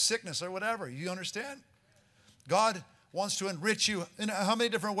family or a sickness or whatever? You understand? God wants to enrich you in how many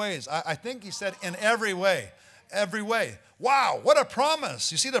different ways? I think he said in every way. Every way. Wow, what a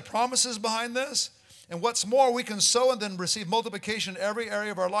promise. You see the promises behind this? And what's more, we can sow and then receive multiplication in every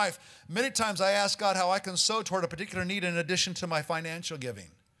area of our life. Many times I ask God how I can sow toward a particular need in addition to my financial giving.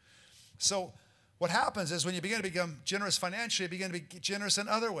 So what happens is when you begin to become generous financially, you begin to be generous in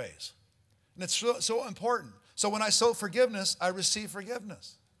other ways. And it's so important. So when I sow forgiveness, I receive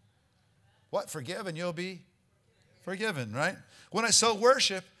forgiveness. What? Forgive and you'll be forgiven, right? When I sow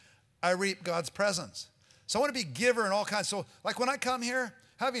worship, I reap God's presence. So I want to be giver in all kinds. So like when I come here,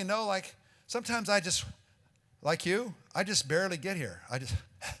 have you know, like sometimes I just, like you, I just barely get here. I just,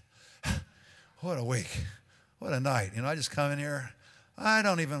 what a week. What a night. You know, I just come in here. I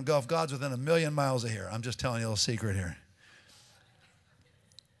don't even go if God's within 1,000,000 miles of here. I'm just telling you a little secret here.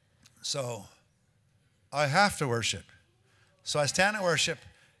 So I have to worship. So I stand and worship,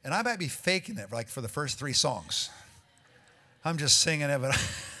 and I might be faking it like for the first 3 songs. I'm just singing it, but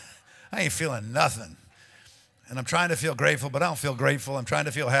I ain't feeling nothing. And I'm trying to feel grateful, but I don't feel grateful. I'm trying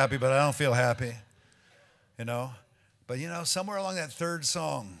to feel happy, but I don't feel happy. You know? But you know, somewhere along that 3rd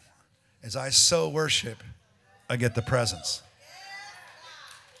song, as I so worship, I get the presence.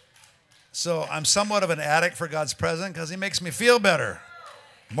 So I'm somewhat of an addict for God's presence because he makes me feel better,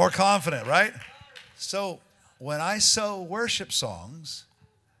 more confident, right? So when I sow worship songs,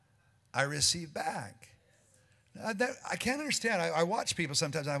 I receive back. I can't understand. I watch people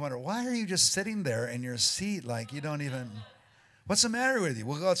sometimes and I wonder, why are you just sitting there in your seat like you don't even, what's the matter with you?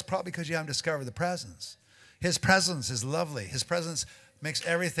 Well, it's probably because you haven't discovered the presence. His presence is lovely. His presence makes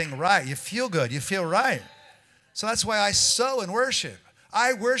everything right. You feel good. You feel right. So that's why I sow and worship.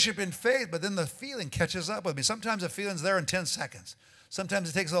 I worship in faith, but then the feeling catches up with me. Sometimes the feeling's there in 10 seconds. Sometimes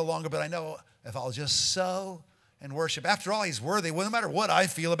it takes a little longer, but I know if I'll just sow and worship. After all, he's worthy. Well, no matter what I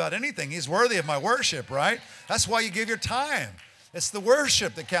feel about anything, he's worthy of my worship, right? That's why you give your time. It's the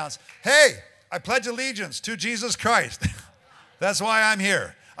worship that counts. Hey, I pledge allegiance to Jesus Christ. That's why I'm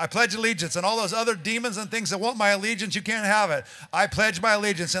here. I pledge allegiance, and all those other demons and things that want my allegiance, you can't have it. I pledge my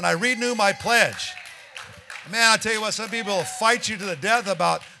allegiance, and I renew my pledge. Man, I tell you what, some people will fight you to the death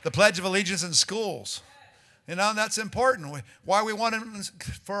about the Pledge of Allegiance in schools. You know, and that's important. Why we want it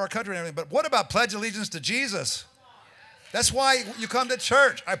for our country and everything. But what about pledge allegiance to Jesus? That's why you come to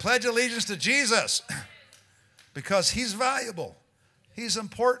church. I pledge allegiance to Jesus because he's valuable. He's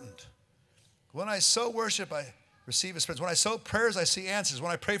important. When I sow worship, I receive his presence. When I sow prayers, I see answers.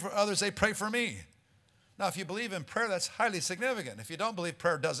 When I pray for others, they pray for me. Now, if you believe in prayer, that's highly significant. If you don't believe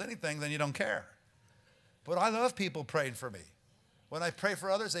prayer does anything, then you don't care. But I love people praying for me. When I pray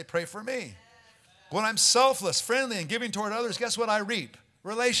for others, they pray for me. When I'm selfless, friendly, and giving toward others, guess what I reap?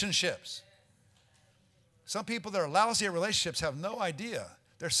 Relationships. Some people that are lousy at relationships have no idea.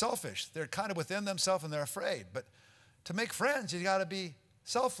 They're selfish. They're kind of within themselves and they're afraid. But to make friends, you got to be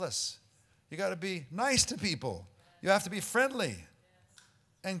selfless. You got to be nice to people. You have to be friendly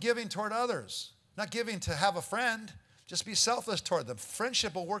and giving toward others. Not giving to have a friend. Just be selfless toward them.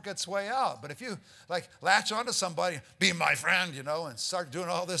 Friendship will work its way out. But if you like latch onto somebody, be my friend, you know, and start doing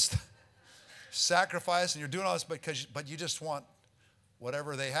all this sacrifice, and you're doing all this but you just want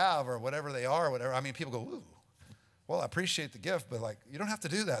whatever they have or whatever they are, or whatever. I mean, people go, ooh, well, I appreciate the gift, but like, you don't have to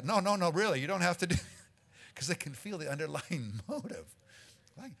do that. No, really, you don't have to do, because they can feel the underlying motive.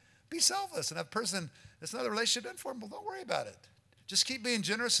 Like, be selfless, and that person, it's not a relationship in for them, well, don't worry about it. Just keep being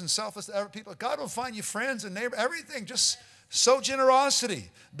generous and selfless to other people. God will find you friends and neighbors, everything. Just sow generosity.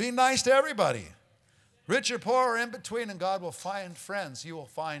 Be nice to everybody. Rich or poor or in between, and God will find friends. You will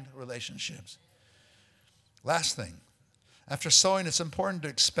find relationships. Last thing. After sowing, it's important to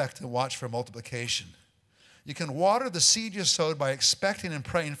expect and watch for multiplication. You can water the seed you sowed by expecting and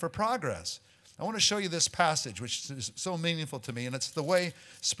praying for progress. I want to show you this passage, which is so meaningful to me, and it's the way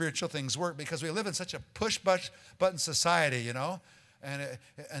spiritual things work, because we live in such a push-button society, you know.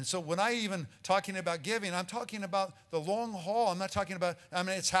 And so when I even talking about giving, I'm talking about the long haul. I'm not talking about, I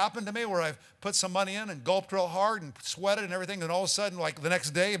mean, it's happened to me where I've put some money in and gulped real hard and sweated and everything, and all of a sudden, like the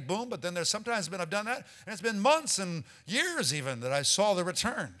next day, boom, but then there's sometimes I've done that, and it's been months and years even that I saw the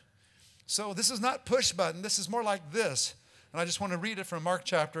return. So this is not push button. This is more like this. And I just want to read it from Mark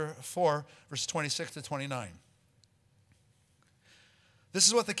chapter 4, verses 26 to 29. This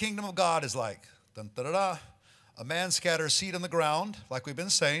is what the kingdom of God is like. Dun, da, da, da. A man scatters seed on the ground, like we've been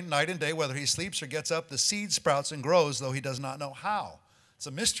saying, night and day, whether he sleeps or gets up, the seed sprouts and grows, though he does not know how. It's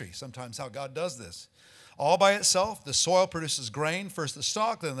a mystery sometimes how God does this. All by itself, the soil produces grain, first the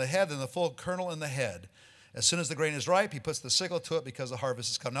stalk, then the head, then the full kernel in the head. As soon as the grain is ripe, he puts the sickle to it because the harvest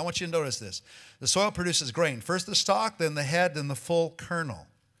has come. Now I want you to notice this. The soil produces grain, first the stalk, then the head, then the full kernel.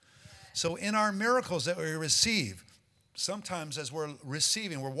 So in our miracles that we receive, sometimes as we're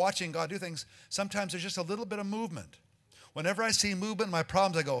receiving, we're watching God do things, sometimes there's just a little bit of movement. Whenever I see movement in my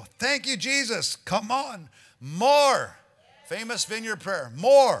problems, I go, thank you, Jesus. Come on. More. Famous vineyard prayer.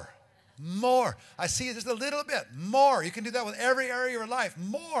 More. More. I see it just a little bit. More. You can do that with every area of your life.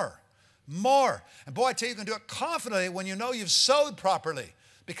 More. More. And boy, I tell you, you can do it confidently when you know you've sowed properly,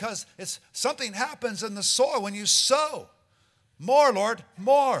 because something happens in the soil when you sow. More, Lord.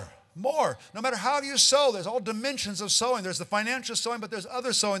 More. More. No matter how you sow, there's all dimensions of sowing. There's the financial sowing, but there's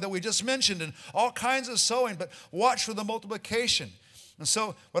other sowing that we just mentioned, and all kinds of sowing, but watch for the multiplication. And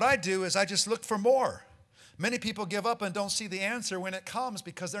so what I do is I just look for more. Many people give up and don't see the answer when it comes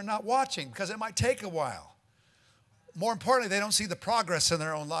because they're not watching, because it might take a while. More importantly, they don't see the progress in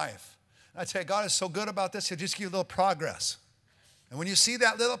their own life. And I tell you, God is so good about this, He'll just give you a little progress. And when you see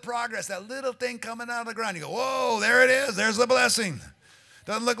that little progress, that little thing coming out of the ground, you go, whoa, there it is. There's the blessing.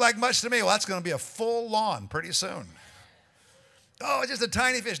 Doesn't look like much to me. Well, that's going to be a full lawn pretty soon. Oh, it's just a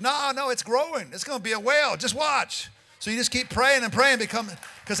tiny fish. No, it's growing. It's going to be a whale. Just watch. So you just keep praying and praying,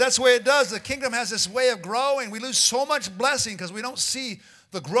 because that's the way it does. The kingdom has this way of growing. We lose so much blessing because we don't see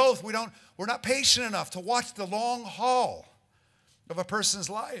the growth. We're not patient enough to watch the long haul of a person's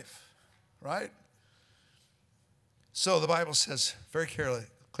life, right? So the Bible says very clearly,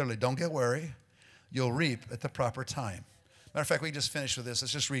 don't get weary. You'll reap at the proper time. Matter of fact, we just finished with this.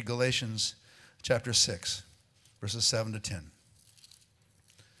 Let's just read Galatians chapter 6, verses 7 to 10.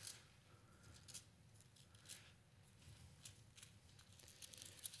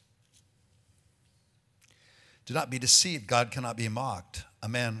 Do not be deceived. God cannot be mocked. A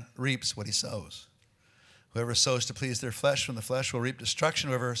man reaps what he sows. Whoever sows to please their flesh, from the flesh will reap destruction.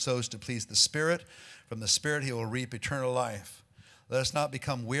 Whoever sows to please the Spirit, from the Spirit he will reap eternal life. Let us not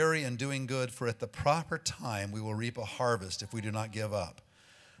become weary in doing good, for at the proper time we will reap a harvest if we do not give up.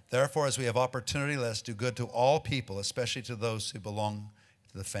 Therefore, as we have opportunity, let us do good to all people, especially to those who belong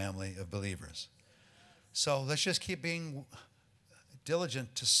to the family of believers. So let's just keep being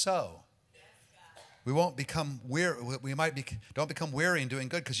diligent to sow. We won't become weary. Don't become weary in doing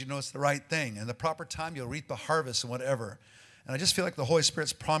good, because you know it's the right thing. In the proper time, you'll reap the harvest and whatever. And I just feel like the Holy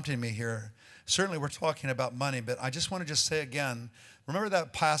Spirit's prompting me here. Certainly we're talking about money, but I just want to just say again, remember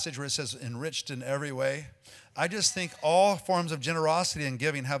that passage where it says enriched in every way? I just think all forms of generosity and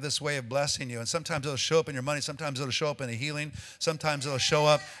giving have this way of blessing you. And sometimes it'll show up in your money. Sometimes it'll show up in a healing. Sometimes it'll show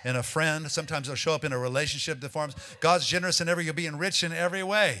up in a friend. Sometimes it'll show up in a relationship that forms. God's generous in every, you'll be enriched in every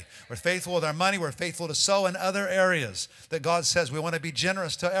way. We're faithful with our money. We're faithful to sow in other areas that God says we want to be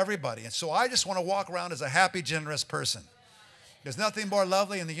generous to everybody. And so I just want to walk around as a happy, generous person. There's nothing more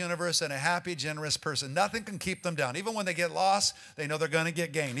lovely in the universe than a happy, generous person. Nothing can keep them down. Even when they get lost, they know they're going to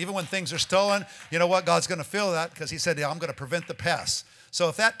get gain. Even when things are stolen, you know what? God's going to fill that, because He said, yeah, I'm going to prevent the pests. So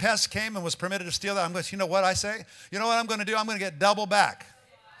if that pest came and was permitted to steal that, I'm going to, you know what I say? You know what I'm going to do? I'm going to get double back.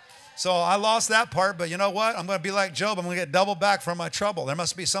 So I lost that part, but you know what? I'm going to be like Job. I'm going to get double back for my trouble. There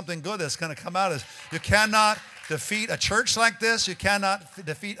must be something good that's going to come out of this. You cannot defeat a church like this. You cannot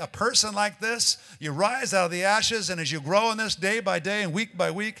defeat a person like this. You rise out of the ashes, and as you grow in this day by day and week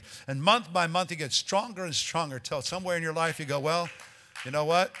by week and month by month, you get stronger and stronger till somewhere in your life you go, well, you know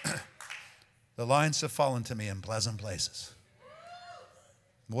what? The lines have fallen to me in pleasant places.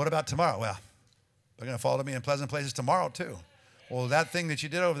 What about tomorrow? Well, they're going to fall to me in pleasant places tomorrow too. Well, that thing that you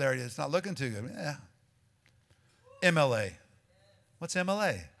did over there, it's not looking too good. Yeah. MLA. What's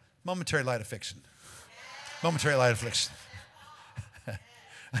MLA? Momentary light affliction. Momentary light affliction.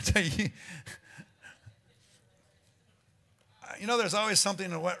 I tell you, you know, there's always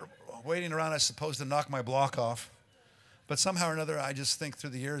something waiting around, I suppose, to knock my block off. But somehow or another, I just think through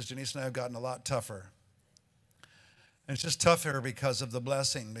the years, Janice and I have gotten a lot tougher. And it's just tougher because of the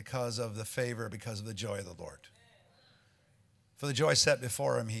blessing, because of the favor, because of the joy of the Lord. For the joy set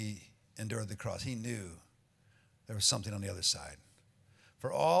before him, he endured the cross. He knew there was something on the other side.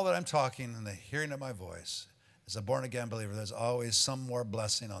 For all that I'm talking and the hearing of my voice, as a born-again believer, there's always some more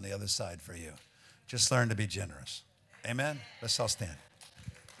blessing on the other side for you. Just learn to be generous. Amen? Let's all stand.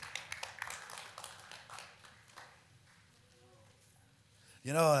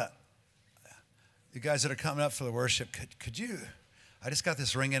 You know, you guys that are coming up for the worship, could you, I just got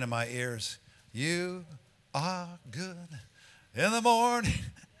this ringing in my ears. You are good in the morning.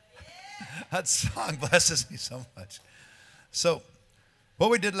 That song blesses me so much. So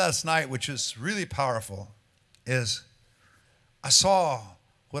what we did last night, which was really powerful, is I saw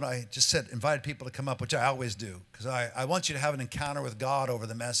when I just said, invited people to come up, which I always do, because I want you to have an encounter with God over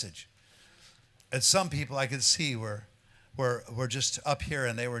the message. And some people I could see were just up here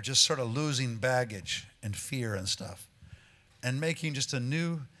and they were just sort of losing baggage and fear and stuff and making just a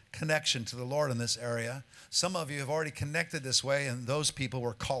new connection to the Lord in this area. Some of you have already connected this way, and those people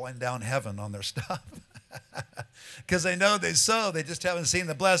were calling down heaven on their stuff because they know they sow. They just haven't seen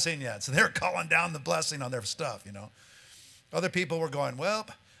the blessing yet. So they're calling down the blessing on their stuff, you know. Other people were going, well,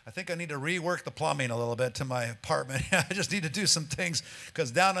 I think I need to rework the plumbing a little bit to my apartment. I just need to do some things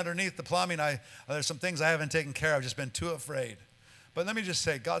because down underneath the plumbing, there's some things I haven't taken care of. I've just been too afraid. But let me just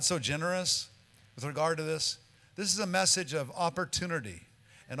say, God's so generous with regard to this. This is a message of opportunity.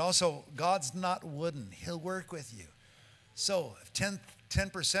 And also, God's not wooden. He'll work with you. So if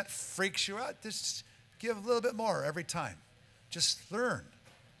 10% freaks you out, just give a little bit more every time. Just learn.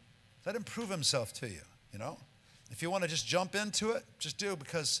 Let him prove himself to you, you know. If you want to just jump into it, just do,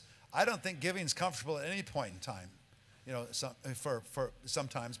 because I don't think giving is comfortable at any point in time, you know, for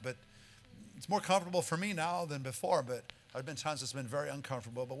sometimes, but it's more comfortable for me now than before, but there have been times it's been very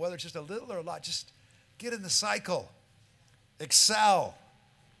uncomfortable. But whether it's just a little or a lot, just get in the cycle. Excel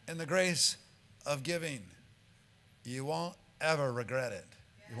in the grace of giving. You won't ever regret it.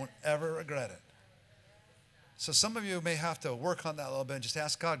 You won't ever regret it. So some of you may have to work on that a little bit and just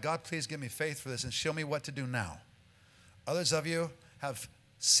ask God, God, please give me faith for this and show me what to do now. Others of you have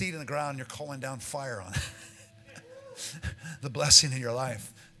seed in the ground and you're calling down fire on the blessing in your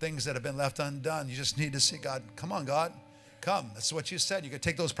life. Things that have been left undone. You just need to see God. Come on, God. Come. That's what you said. You could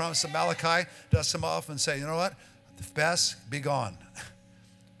take those promises of Malachi, dust them off, and say, you know what? The best, be gone.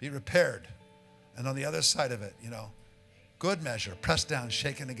 Be repaired. And on the other side of it, you know, good measure, pressed down,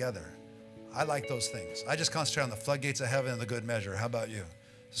 shaken together. I like those things. I just concentrate on the floodgates of heaven and the good measure. How about you?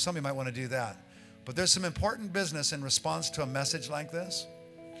 Some of you might want to do that. But there's some important business in response to a message like this.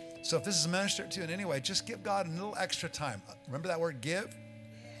 So if this is ministered to you in any way, just give God a little extra time. Remember that word give?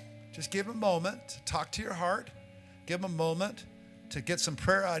 Just give him a moment to talk to your heart. Give him a moment to get some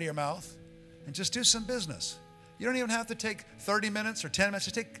prayer out of your mouth and just do some business. You don't even have to take 30 minutes or 10 minutes.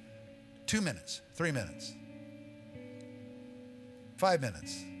 Just take 2 minutes, 3 minutes, 5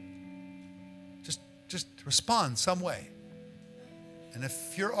 minutes. Just respond some way. And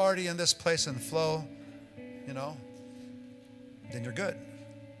if you're already in this place and flow, you know, then you're good.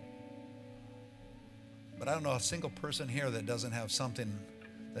 But I don't know a single person here that doesn't have something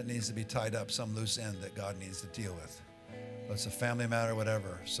that needs to be tied up, some loose end that God needs to deal with. Whether it's a family matter,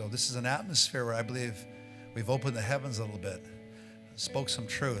 whatever. So this is an atmosphere where I believe we've opened the heavens a little bit, spoke some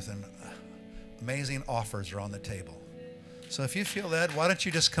truth, and amazing offers are on the table. So if you feel that, why don't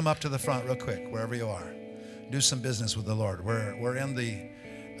you just come up to the front real quick, wherever you are. Do some business with the Lord. We're in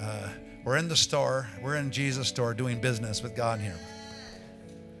the store. We're in Jesus' store doing business with God here.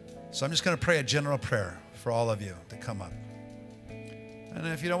 So I'm just going to pray a general prayer for all of you to come up. And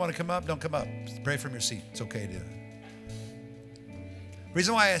if you don't want to come up, don't come up. Just pray from your seat. It's okay to. The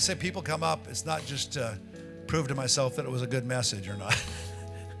reason why I say people come up is not just to prove to myself that it was a good message or not.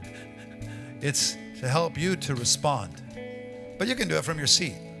 It's to help you to respond. But you can do it from your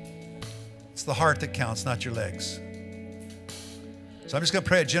seat. It's the heart that counts, not your legs. So I'm just going to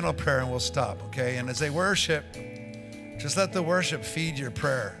pray a general prayer and we'll stop, okay? And as they worship, just let the worship feed your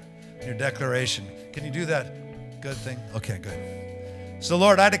prayer, your declaration. Can you do that? Good thing? Okay, good. So,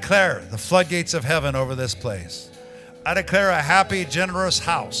 Lord, I declare the floodgates of heaven over this place. I declare a happy, generous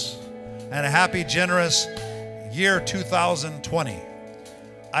house and a happy, generous year 2020.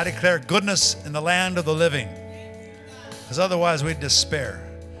 I declare goodness in the land of the living, because otherwise we'd despair.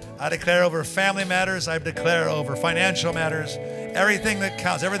 I declare over family matters. I declare over financial matters. Everything that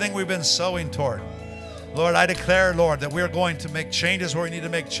counts, everything we've been sowing toward. Lord, I declare, Lord, that we're going to make changes where we need to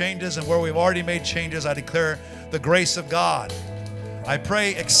make changes, and where we've already made changes, I declare the grace of God. I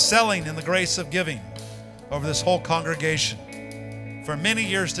pray excelling in the grace of giving over this whole congregation for many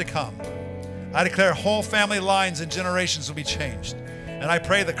years to come. I declare whole family lines and generations will be changed. And I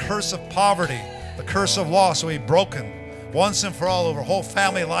pray the curse of poverty, the curse of loss will be broken once and for all over whole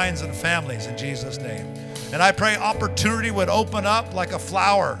family lines and families in Jesus' name. And I pray opportunity would open up like a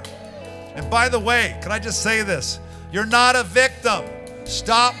flower. And by the way, can I just say this? You're not a victim.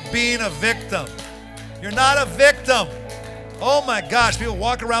 Stop being a victim. You're not a victim. Oh my gosh, people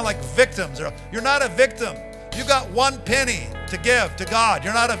walk around like victims. You're not a victim. You got 1 penny to give to God.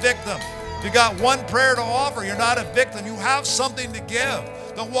 You're not a victim. You got 1 prayer to offer. You're not a victim. You have something to give.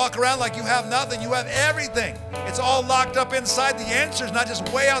 Don't walk around like you have nothing. You have everything. It's all locked up inside. The answer is not just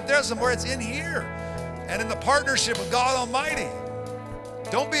way out there somewhere. It's in here and in the partnership with God Almighty.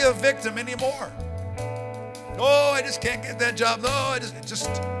 Don't be a victim anymore. Oh, I just can't get that job. No, I just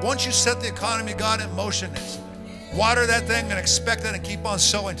once you set the economy of God in motion, it's water that thing and expect it and keep on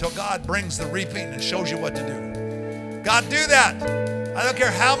sowing until God brings the reaping and shows you what to do. God, do that. I don't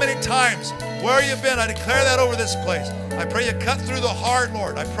care how many times, where you've been, I declare that over this place. I pray you cut through the heart,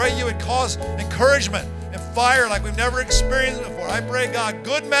 Lord. I pray you would cause encouragement and fire like we've never experienced before. I pray, God,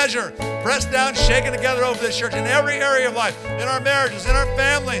 good measure, pressed down, shaken together over this church in every area of life, in our marriages, in our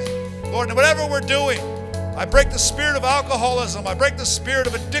families, Lord, and whatever we're doing. I break the spirit of alcoholism. I break the spirit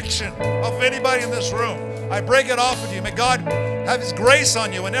of addiction of anybody in this room. I break it off of you. May God have His grace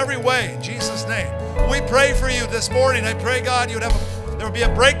on you in every way, in Jesus' name. We pray for you this morning. I pray, God, there would be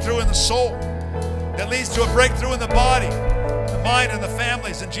a breakthrough in the soul that leads to a breakthrough in the body, the mind, and the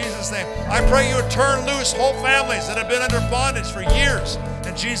families, in Jesus' name. I pray you would turn loose whole families that have been under bondage for years,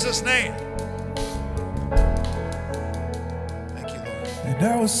 in Jesus' name. Thank you, Lord. And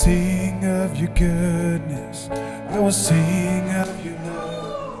I will sing of your goodness. I will sing of your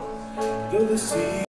love. Though the sea